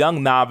this. A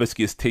young novice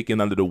gets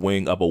taken under the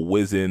wing of a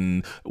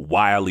wizened,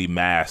 wily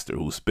master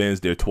who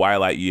spends their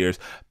twilight years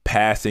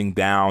passing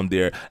down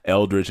their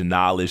eldritch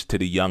knowledge to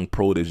the young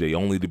protege,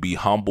 only to be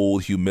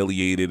humbled,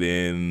 humiliated,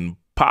 and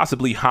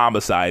possibly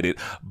homicided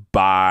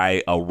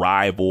by a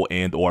rival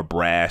and or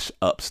brash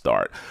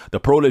upstart. The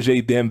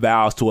protege then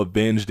vows to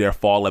avenge their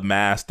fallen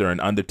master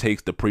and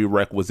undertakes the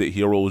prerequisite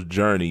hero's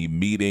journey,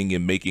 meeting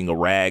and making a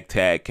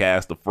ragtag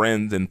cast of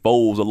friends and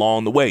foes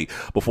along the way,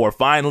 before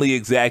finally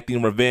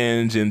exacting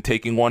revenge and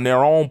taking on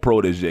their own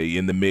protege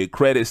in the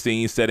mid-credit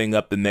scene, setting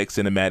up the next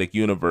cinematic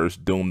universe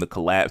doomed to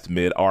collapse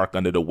mid-arc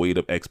under the weight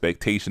of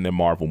expectation and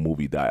Marvel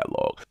movie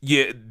dialogue.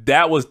 Yeah,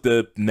 that was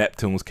the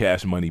Neptune's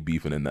Cash Money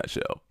beef in a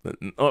nutshell.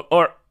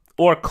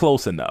 Or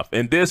close enough.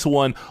 In this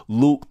one,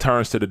 Luke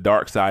turns to the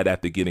dark side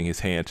after getting his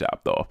hand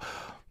chopped off.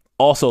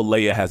 Also,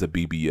 Leia has a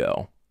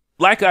BBL.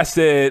 Like I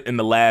said in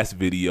the last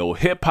video,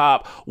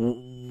 hip-hop,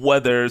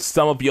 whether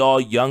some of y'all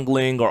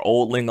youngling or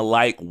oldling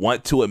alike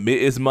want to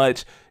admit as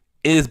much,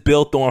 is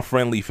built on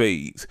friendly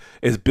fades.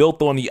 It's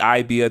built on the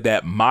idea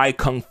that my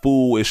kung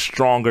fu is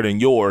stronger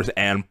than yours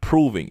and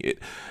proving it.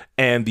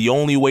 And the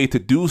only way to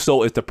do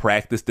so is to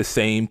practice the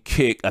same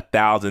kick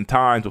 1,000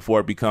 times before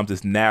it becomes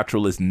as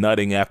natural as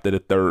nutting after the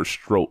third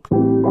stroke.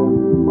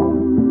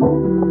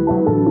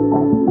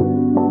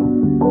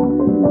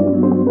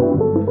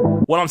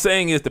 What I'm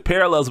saying is the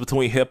parallels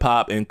between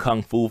hip-hop and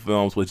kung fu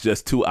films was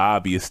just too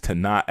obvious to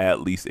not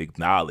at least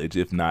acknowledge,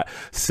 if not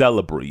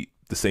celebrate,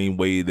 the same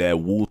way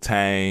that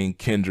Wu-Tang,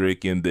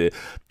 Kendrick, and the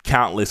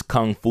countless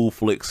kung fu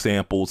flick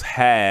samples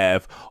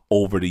have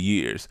over the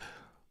years.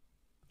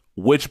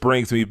 Which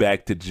brings me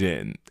back to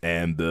Jin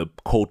and the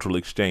cultural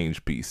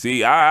exchange piece.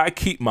 See, I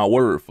keep my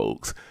word,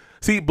 folks.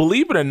 See,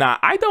 believe it or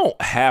not, I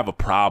don't have a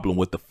problem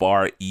with the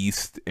Far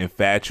East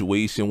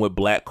infatuation with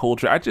black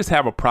culture. I just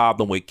have a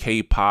problem with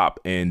K-pop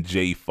and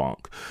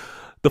J-funk.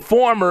 The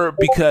former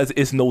because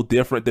it's no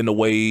different than the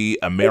way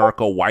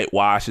America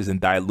whitewashes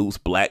and dilutes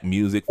black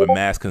music for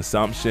mass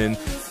consumption.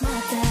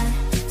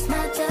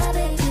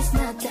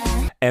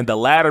 And the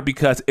latter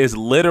because it's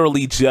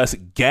literally just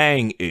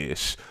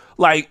gang-ish.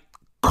 Like,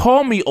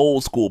 call me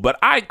old school, but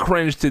I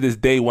cringe to this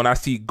day when I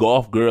see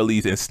golf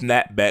girlies and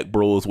snapback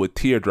bros with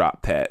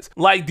teardrop tats.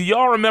 Like, do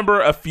y'all remember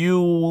a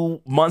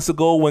few months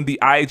ago when the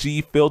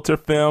IG filter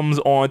films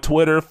on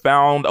Twitter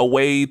found a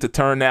way to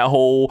turn that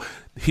whole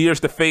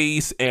here's the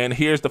face and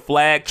here's the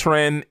flag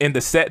trend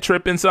into set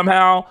tripping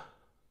somehow?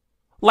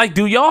 Like,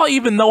 do y'all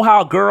even know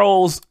how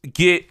girls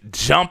get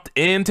jumped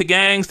into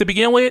gangs to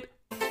begin with?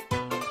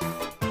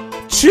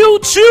 Choo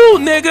choo,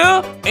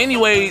 nigga!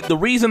 Anyway, the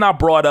reason I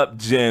brought up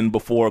Jin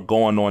before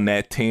going on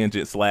that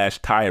tangent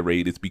 /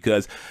 tirade is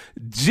because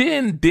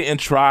Jin didn't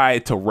try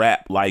to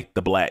rap like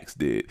the blacks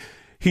did.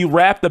 He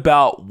rapped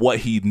about what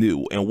he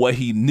knew, and what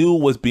he knew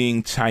was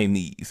being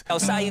Chinese.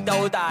 And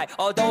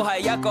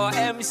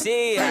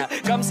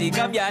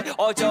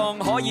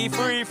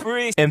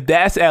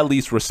that's at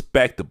least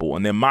respectable,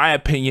 and in my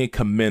opinion,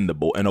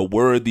 commendable, and a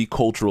worthy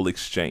cultural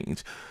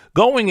exchange.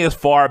 Going as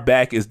far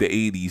back as the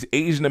 80s,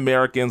 Asian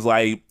Americans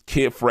like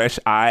Kid Fresh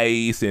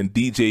Ice and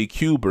DJ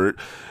Qbert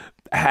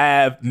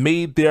have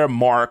made their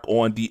mark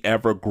on the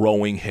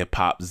ever-growing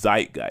hip-hop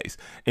zeitgeist.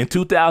 In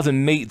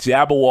 2008,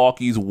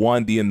 Jabberwockies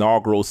won the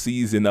inaugural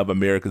season of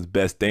America's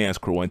Best Dance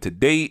Crew, and to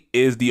date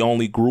is the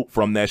only group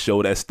from that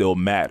show that still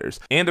matters.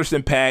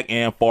 Anderson .Paak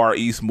and Far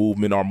East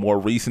Movement are more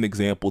recent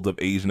examples of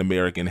Asian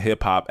American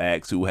hip-hop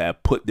acts who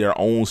have put their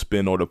own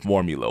spin on the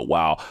formula,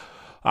 while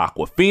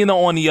Aquafina,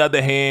 on the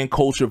other hand,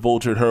 culture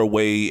vultured her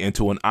way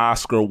into an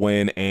Oscar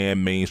win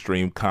and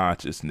mainstream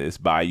consciousness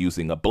by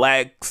using a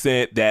black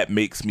scent that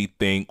makes me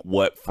think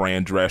what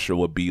Fran Drescher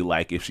would be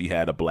like if she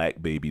had a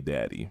black baby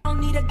daddy.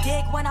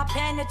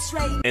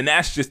 And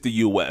that's just the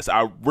US.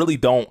 I really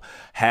don't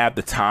have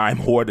the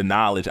time or the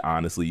knowledge,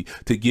 honestly,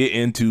 to get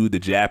into the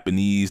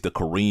Japanese, the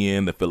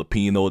Korean, the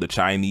Filipino, the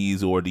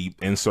Chinese, or the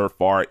insert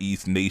Far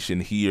East nation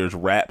here's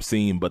rap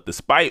scene. But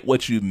despite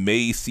what you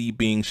may see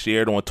being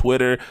shared on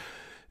Twitter,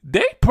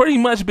 they pretty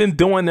much been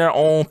doing their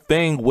own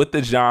thing with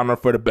the genre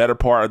for the better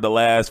part of the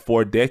last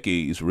 4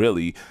 decades,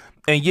 really.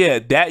 And yeah,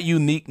 that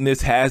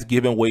uniqueness has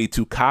given way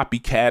to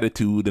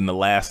copycatitude in the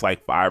last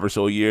like 5 or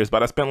so years,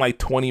 but I spent like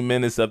 20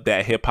 minutes of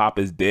that Hip Hop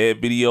Is Dead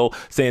video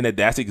saying that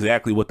that's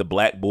exactly what the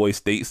Black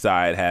Boys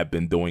stateside have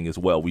been doing as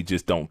well. We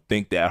just don't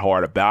think that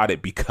hard about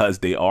it because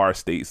they are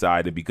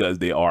stateside and because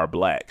they are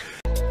black.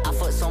 I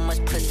fuck so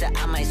much pussy,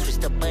 I might switch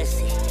the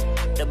bussy.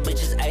 The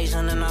bitch is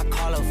Asian and I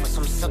call her for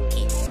some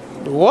sucky.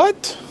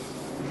 What?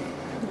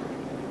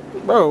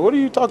 Bro, what are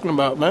you talking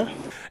about, man?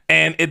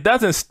 And it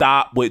doesn't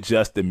stop with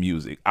just the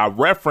music. I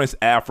referenced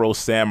Afro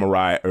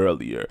Samurai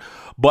earlier,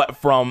 but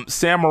from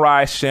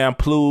Samurai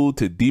Champloo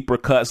to deeper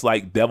cuts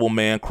like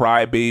Devilman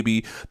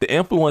Crybaby, the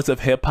influence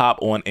of hip-hop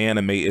on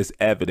anime is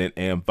evident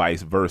and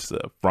vice versa.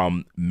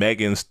 From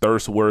Megan's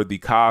thirst-worthy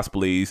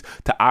cosplays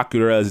to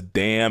Akira's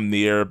damn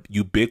near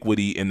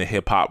ubiquity in the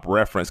hip-hop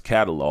reference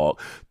catalog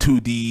to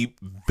the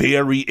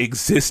very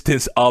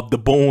existence of the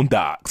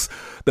Boondocks.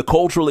 The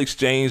cultural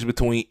exchange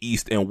between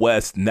East and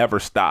West never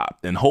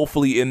stopped, and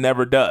hopefully it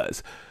never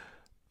does.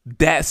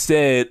 That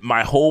said,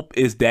 my hope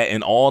is that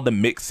in all the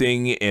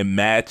mixing and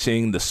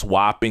matching, the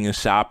swapping and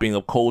shopping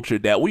of culture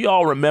that we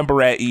all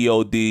remember at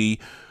EOD,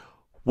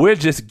 we're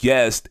just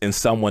guests in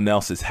someone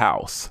else's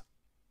house.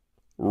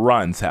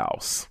 Run's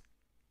house.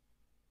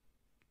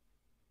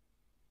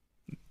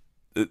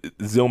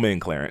 Zoom in,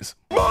 Clarence.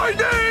 My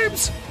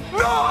name's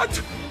not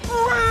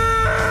Red!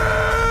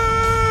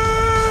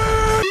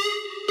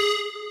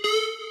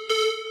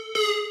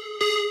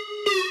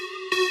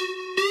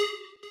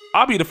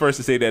 I'll be the first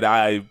to say that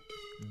I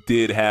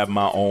did have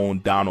my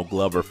own Donald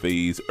Glover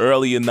phase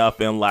early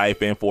enough in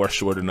life and for a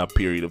short enough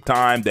period of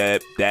time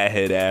that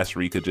head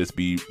assery could just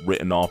be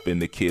written off in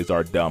the kids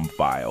are dumb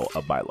file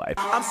of my life.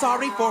 I'm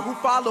sorry for who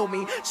follow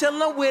me,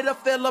 chillin' with a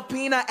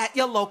Filipina at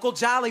your local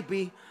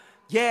Jollibee.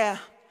 Yeah,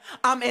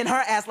 I'm in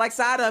her ass like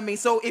side of me,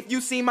 so if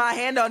you see my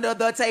hand under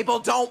the table,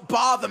 don't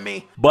bother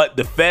me. But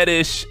the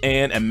fetish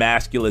and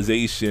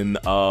emasculization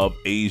of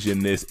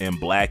Asianness and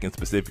black and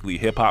specifically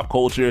hip-hop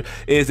culture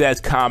is as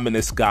common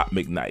as Scott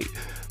McKnight.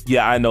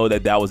 Yeah, I know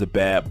that was a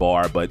bad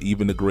bar, but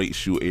even the great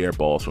shoot air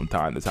balls from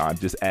time to time.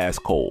 Just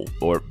ask Cole,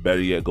 or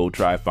better yet, go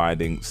try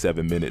finding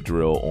 7 Minute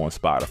Drill on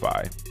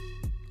Spotify.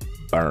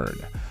 Burn.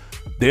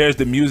 There's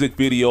the music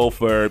video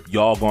for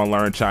Y'all Gonna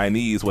Learn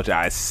Chinese, which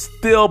I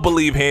still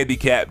believe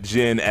handicapped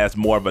Jin as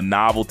more of a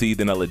novelty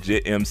than a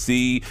legit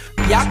MC.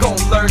 Y'all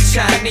gonna learn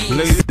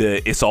Chinese.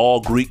 The it's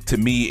all Greek to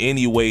me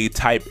anyway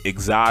type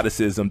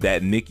exoticism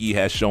that Nicki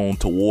has shown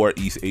toward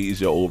East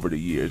Asia over the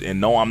years.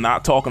 And no, I'm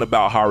not talking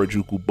about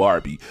Harajuku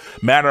Barbie.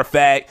 Matter of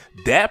fact,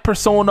 that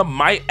persona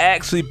might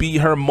actually be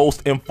her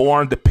most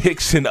informed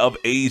depiction of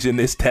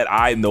Asianness that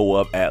I know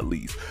of, at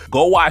least.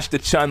 Go watch the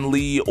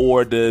Chun-Li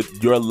or the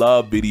Your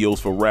Love videos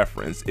for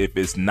reference if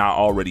it's not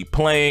already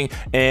playing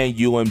and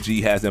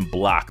UMG hasn't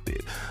blocked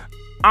it.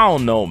 I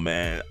don't know,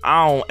 man.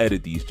 I don't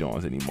edit these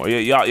joints anymore.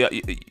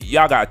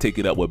 Y'all gotta take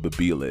it up with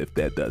Babila if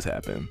that does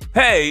happen.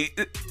 Hey,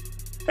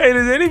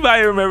 does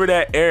anybody remember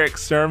that Eric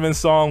Sermon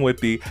song with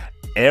the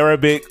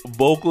Arabic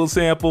vocal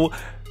sample?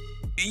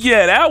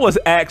 Yeah, that was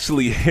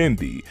actually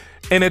Hindi,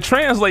 and it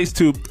translates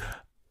to,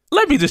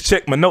 let me just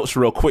check my notes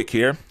real quick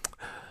here.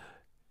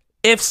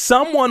 If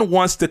someone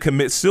wants to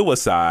commit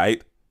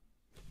suicide,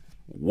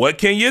 what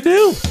can you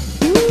do?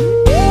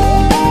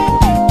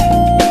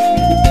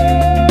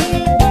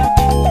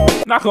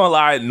 Not gonna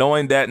lie,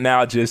 knowing that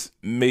now just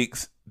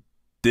makes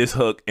this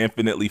hook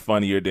infinitely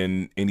funnier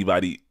than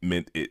anybody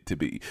meant it to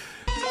be.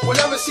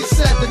 Whatever she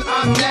said, then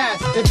I'm that.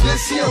 If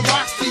this here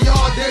rocks to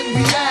y'all, then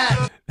we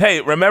at.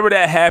 Hey, remember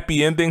that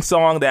happy ending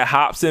song that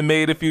Hobson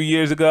made a few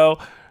years ago?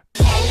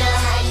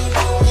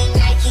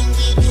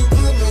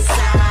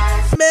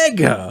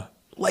 Mega!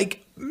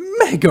 Like,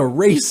 mega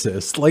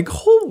racist. Like,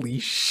 holy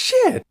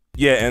shit.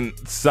 Yeah, and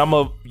some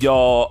of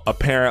y'all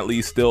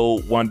apparently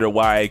still wonder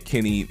why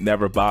Kenny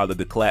never bothered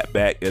to clap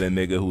back at a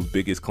nigga whose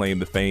biggest claim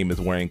to fame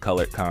is wearing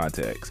colored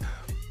contacts.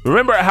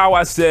 Remember how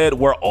I said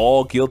we're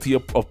all guilty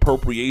of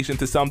appropriation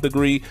to some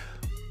degree?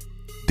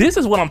 This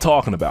is what I'm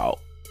talking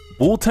about.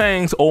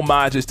 Wu-Tang's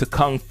homages to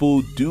Kung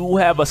Fu do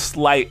have a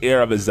slight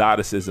air of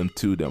exoticism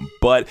to them,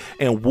 but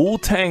in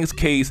Wu-Tang's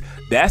case,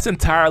 that's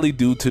entirely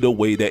due to the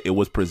way that it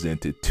was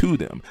presented to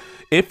them.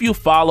 If you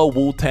follow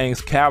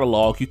Wu-Tang's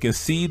catalog, you can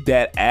see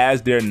that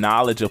as their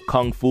knowledge of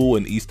Kung Fu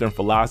and Eastern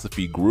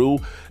philosophy grew,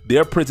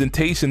 their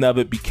presentation of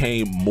it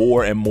became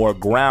more and more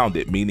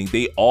grounded, meaning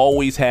they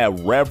always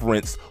had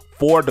reverence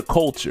for the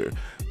culture,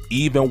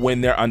 even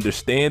when their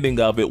understanding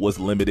of it was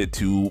limited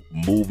to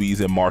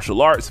movies and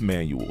martial arts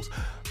manuals.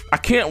 I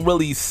can't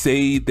really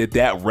say that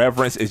that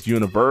reverence is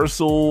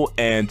universal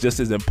and just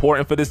as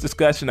important for this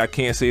discussion. I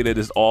can't say that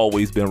it's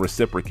always been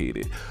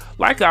reciprocated.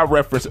 Like I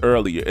referenced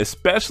earlier,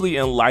 especially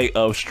in light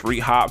of street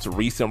hop's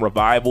recent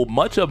revival,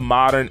 much of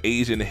modern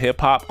Asian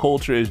hip-hop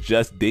culture is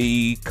just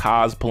they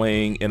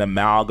cosplaying an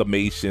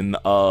amalgamation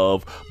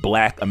of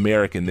Black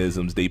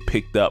Americanisms they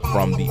picked up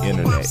from the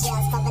internet.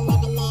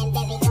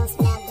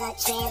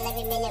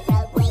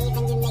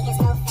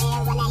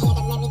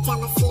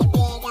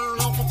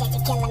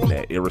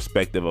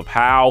 Irrespective of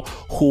how,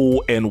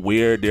 who, and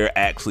where they're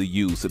actually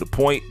used, to the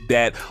point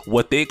that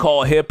what they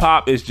call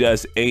hip-hop is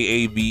just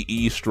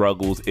AAVE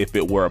struggles if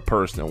it were a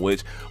person,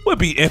 which would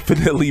be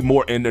infinitely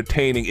more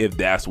entertaining if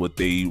that's what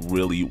they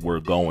really were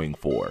going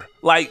for.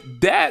 Like,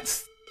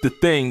 that's the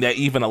thing that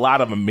even a lot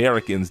of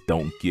Americans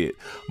don't get.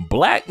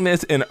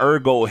 Blackness and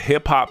ergo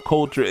hip-hop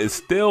culture is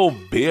still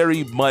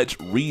very much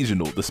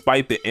regional,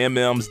 despite the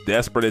MM's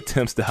desperate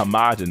attempts to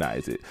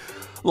homogenize it.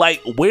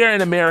 Like, where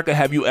in America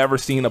have you ever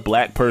seen a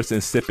black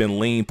person sipping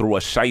lean through a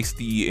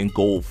shiesty and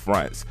gold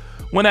fronts?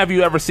 When have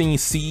you ever seen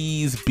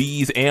C's,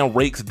 B's, and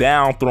rakes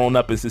down thrown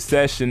up in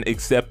succession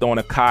except on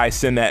a Kai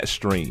Cenat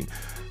stream?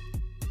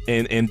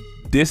 And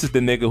this is the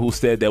nigga who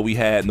said that we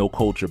had no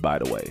culture, by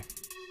the way.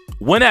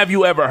 When have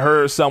you ever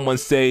heard someone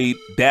say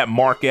that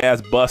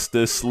mark-ass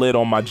buster slid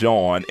on my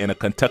jaw in a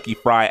Kentucky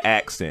Fried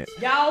accent?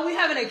 Y'all, we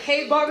having a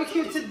cake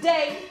barbecue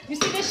today. You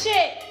see this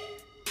shit?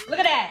 Look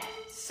at that.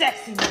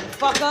 Sexy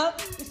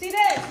motherfucker. You see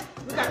this?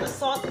 We got the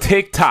sauce.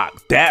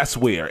 TikTok, that's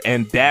where,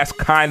 and that's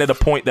kind of the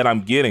point that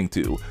I'm getting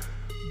to.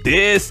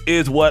 This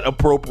is what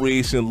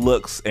appropriation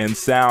looks and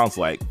sounds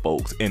like,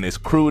 folks, in its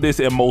crudest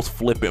and most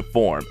flippant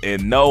form.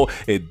 And no,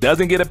 it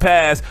doesn't get a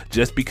pass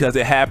just because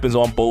it happens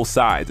on both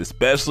sides,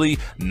 especially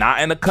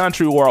not in a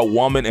country where a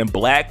woman in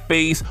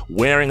blackface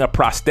wearing a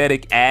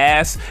prosthetic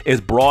ass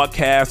is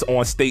broadcast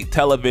on state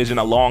television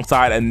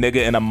alongside a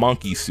nigga in a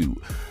monkey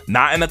suit.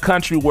 Not in a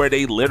country where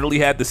they literally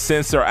had to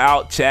censor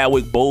out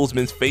Chadwick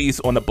Boseman's face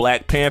on the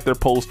Black Panther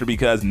poster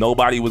because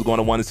nobody was going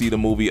to want to see the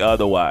movie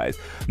otherwise.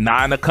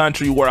 Not in a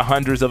country where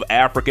hundreds of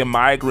African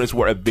migrants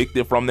were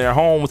evicted from their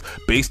homes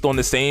based on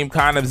the same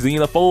kind of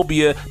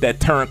xenophobia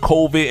that turned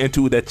COVID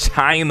into the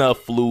China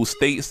flu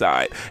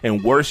stateside.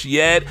 And worse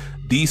yet,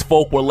 these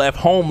folk were left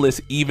homeless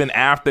even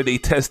after they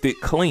tested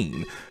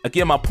clean.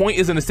 Again, my point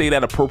isn't to say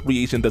that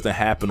appropriation doesn't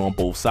happen on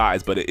both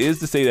sides, but it is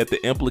to say that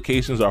the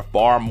implications are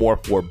far more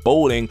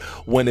foreboding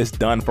when it's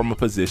done from a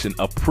position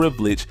of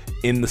privilege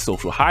in the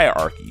social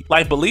hierarchy.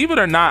 Like, believe it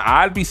or not,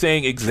 I'd be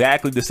saying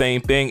exactly the same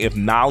thing if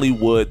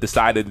Nollywood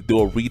decided to do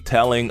a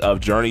retelling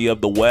of Journey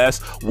of the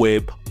West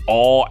with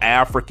all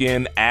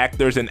African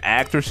actors and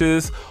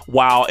actresses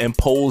while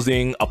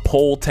imposing a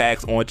poll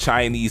tax on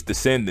Chinese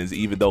descendants,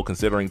 even though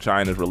considering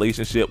China's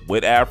relationship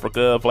with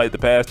Africa for like the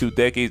past 2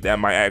 decades, that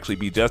might actually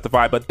be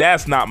justified, but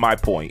that's not my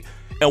point.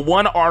 In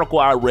one article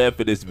I read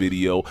for this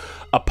video,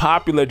 a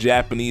popular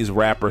Japanese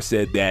rapper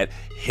said that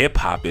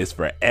hip-hop is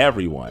for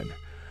everyone.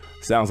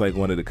 Sounds like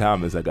one of the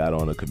comments I got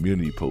on a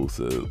community post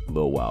a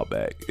little while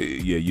back.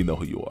 Yeah, you know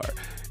who you are.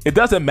 It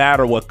doesn't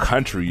matter what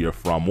country you're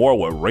from or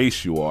what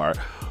race you are,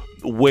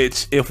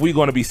 which, if we're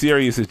going to be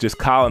serious, is just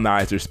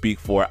colonizers speak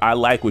for. I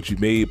like what you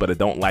made, but I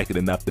don't like it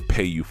enough to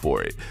pay you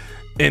for it.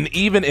 And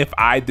even if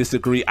I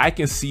disagree, I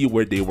can see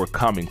where they were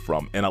coming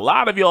from. And a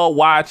lot of y'all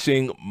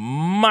watching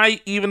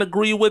might even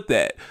agree with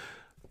that.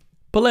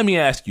 But let me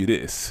ask you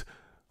this.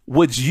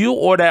 Would you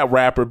or that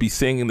rapper be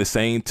singing the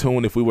same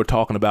tune if we were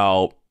talking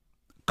about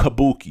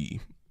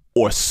kabuki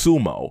or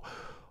sumo?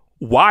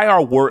 Why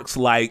are works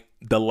like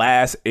The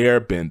Last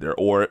Airbender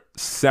or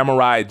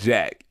Samurai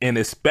Jack, and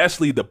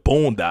especially The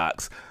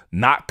Boondocks,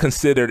 not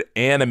considered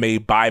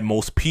anime by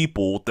most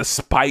people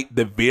despite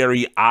the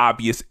very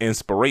obvious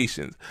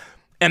inspirations?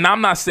 And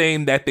I'm not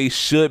saying that they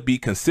should be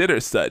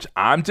considered such.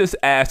 I'm just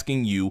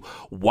asking you,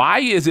 why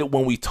is it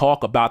when we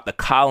talk about the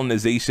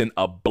colonization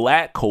of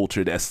black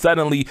culture that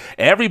suddenly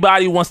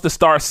everybody wants to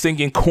start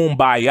singing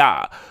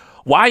Kumbaya?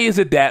 Why is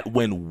it that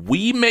when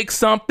we make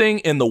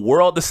something and the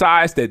world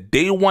decides that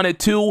they want it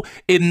too,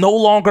 it no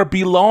longer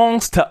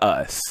belongs to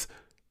us?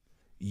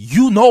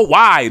 You know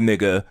why,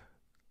 nigga.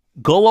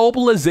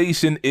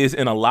 Globalization is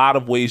in a lot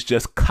of ways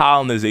just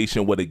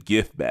colonization with a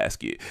gift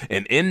basket.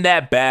 And in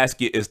that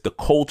basket is the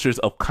cultures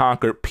of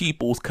conquered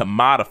peoples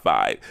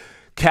commodified.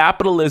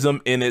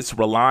 Capitalism, in its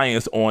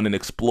reliance on an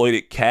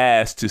exploited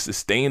caste to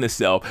sustain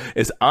itself,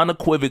 is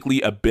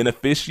unequivocally a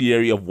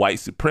beneficiary of white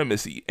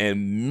supremacy,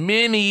 and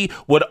many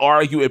would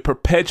argue it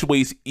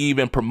perpetuates,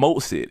 even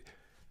promotes it.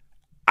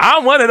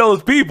 I'm one of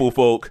those people,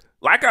 folk.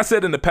 Like I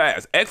said in the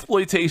past,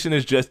 exploitation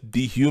is just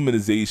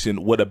dehumanization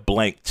with a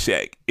blank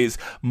check. It's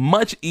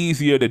much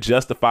easier to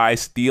justify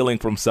stealing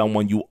from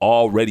someone you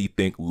already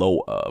think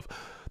low of.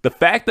 The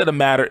fact of the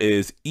matter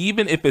is,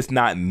 even if it's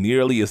not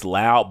nearly as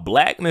loud,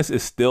 blackness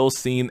is still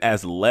seen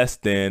as less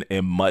than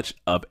in much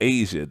of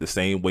Asia, the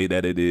same way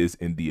that it is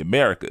in the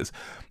Americas.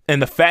 And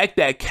the fact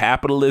that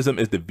capitalism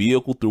is the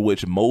vehicle through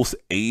which most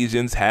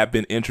Asians have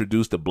been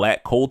introduced to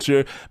black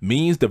culture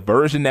means the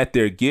version that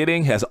they're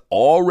getting has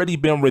already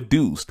been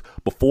reduced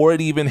before it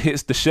even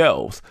hits the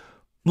shelves.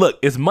 Look,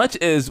 as much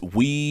as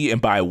we,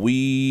 and by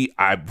we,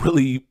 I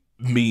really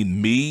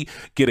mean me,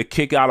 get a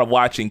kick out of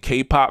watching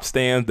K-pop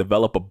stans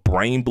develop a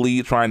brain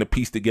bleed trying to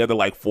piece together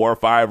like 4 or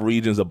 5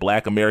 regions of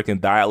black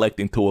American dialect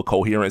into a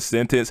coherent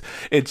sentence,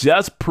 it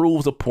just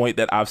proves a point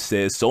that I've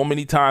said so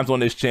many times on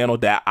this channel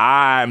that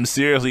I'm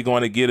seriously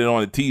going to get it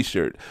on a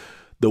t-shirt.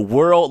 The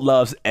world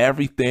loves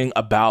everything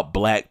about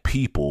black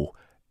people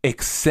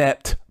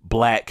except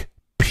black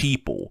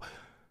people.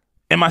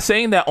 Am I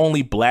saying that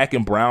only black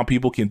and brown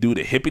people can do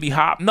the hippity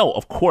hop? No,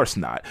 of course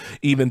not.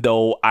 Even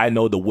though I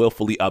know the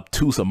willfully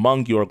obtuse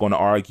among you are going to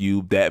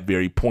argue that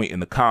very point in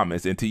the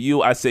comments. And to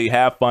you, I say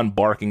have fun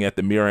barking at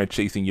the mirror and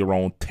chasing your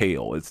own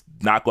tail. It's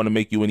not going to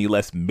make you any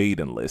less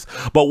maidenless.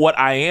 But what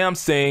I am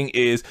saying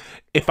is,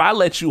 if I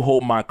let you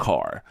hold my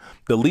car,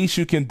 the least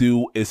you can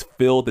do is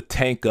fill the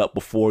tank up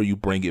before you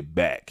bring it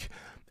back.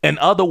 In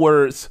other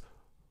words,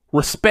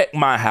 respect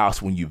my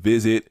house when you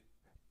visit,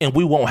 and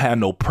we won't have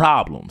no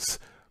problems.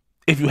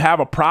 If you have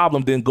a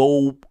problem, then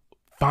go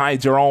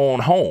find your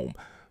own home.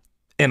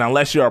 And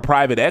unless you're a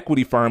private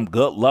equity firm,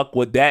 good luck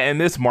with that in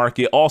this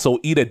market. Also,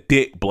 eat a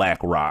dick,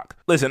 BlackRock.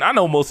 Listen, I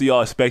know most of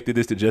y'all expected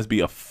this to just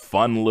be a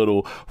fun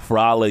little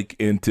frolic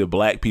into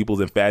black people's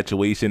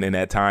infatuation and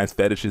at times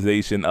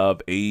fetishization of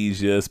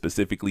Asia,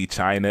 specifically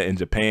China and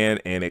Japan.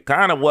 And it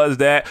kind of was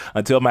that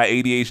until my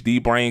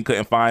ADHD brain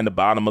couldn't find the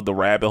bottom of the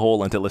rabbit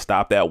hole until it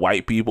stopped at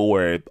white people,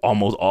 where it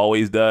almost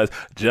always does,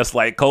 just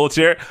like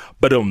culture.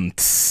 But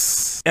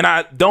and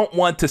I don't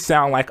want to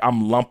sound like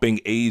I'm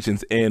lumping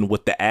Asians in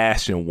with the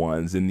Ashen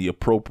ones in the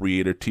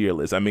appropriator tier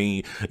list. I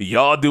mean,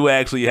 y'all do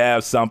actually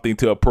have something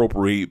to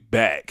appropriate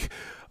back.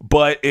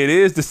 But it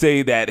is to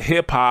say that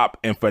hip hop,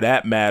 and for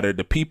that matter,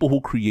 the people who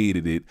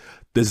created it,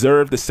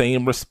 deserve the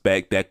same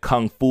respect that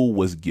Kung Fu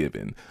was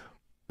given,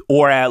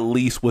 or at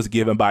least was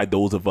given by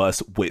those of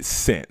us with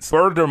sense.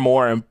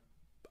 Furthermore, and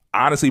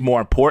honestly, more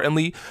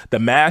importantly, the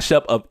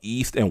mashup of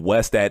East and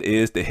West that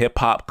is the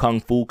hip-hop Kung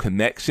Fu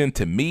connection,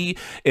 to me,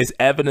 is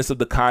evidence of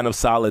the kind of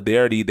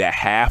solidarity that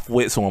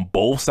half-wits on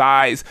both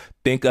sides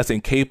think us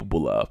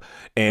incapable of,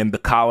 and the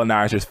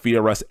colonizers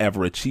fear us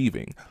ever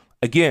achieving.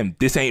 Again,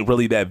 this ain't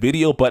really that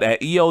video, but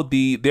at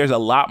EOD, there's a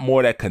lot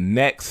more that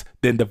connects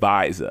than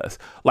divides us.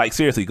 Like,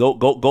 seriously, go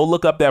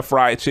look up that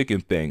fried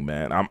chicken thing,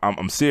 man.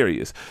 I'm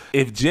serious.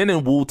 If Jin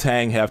and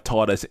Wu-Tang have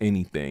taught us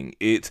anything,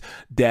 it's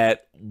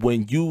that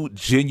when you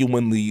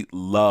genuinely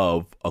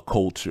love a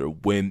culture,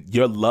 when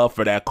your love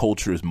for that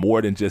culture is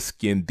more than just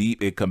skin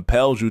deep, it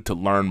compels you to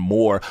learn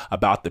more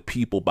about the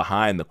people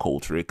behind the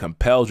culture. It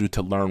compels you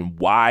to learn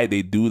why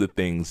they do the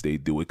things they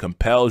do. It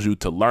compels you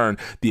to learn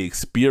the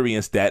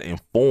experience that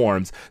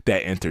informs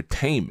that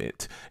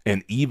entertainment,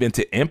 and even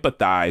to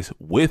empathize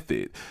with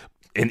it,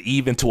 and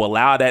even to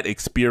allow that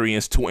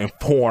experience to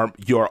inform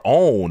your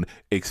own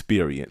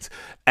experience.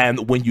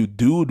 And when you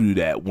do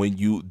that, when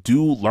you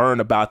do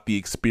learn about the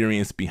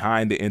experience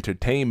behind the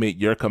entertainment,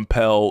 you're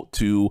compelled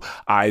to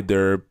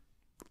either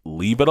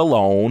leave it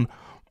alone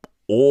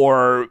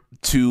or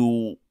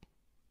to,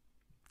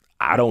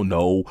 I don't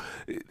know,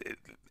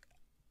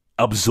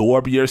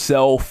 absorb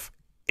yourself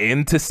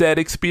into said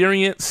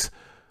experience.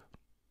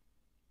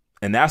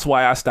 And that's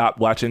why I stopped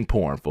watching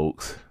porn,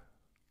 folks.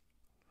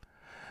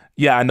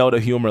 Yeah, I know the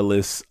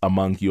humorless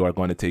among you are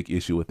going to take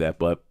issue with that,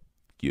 but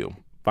you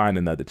find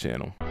another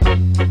channel.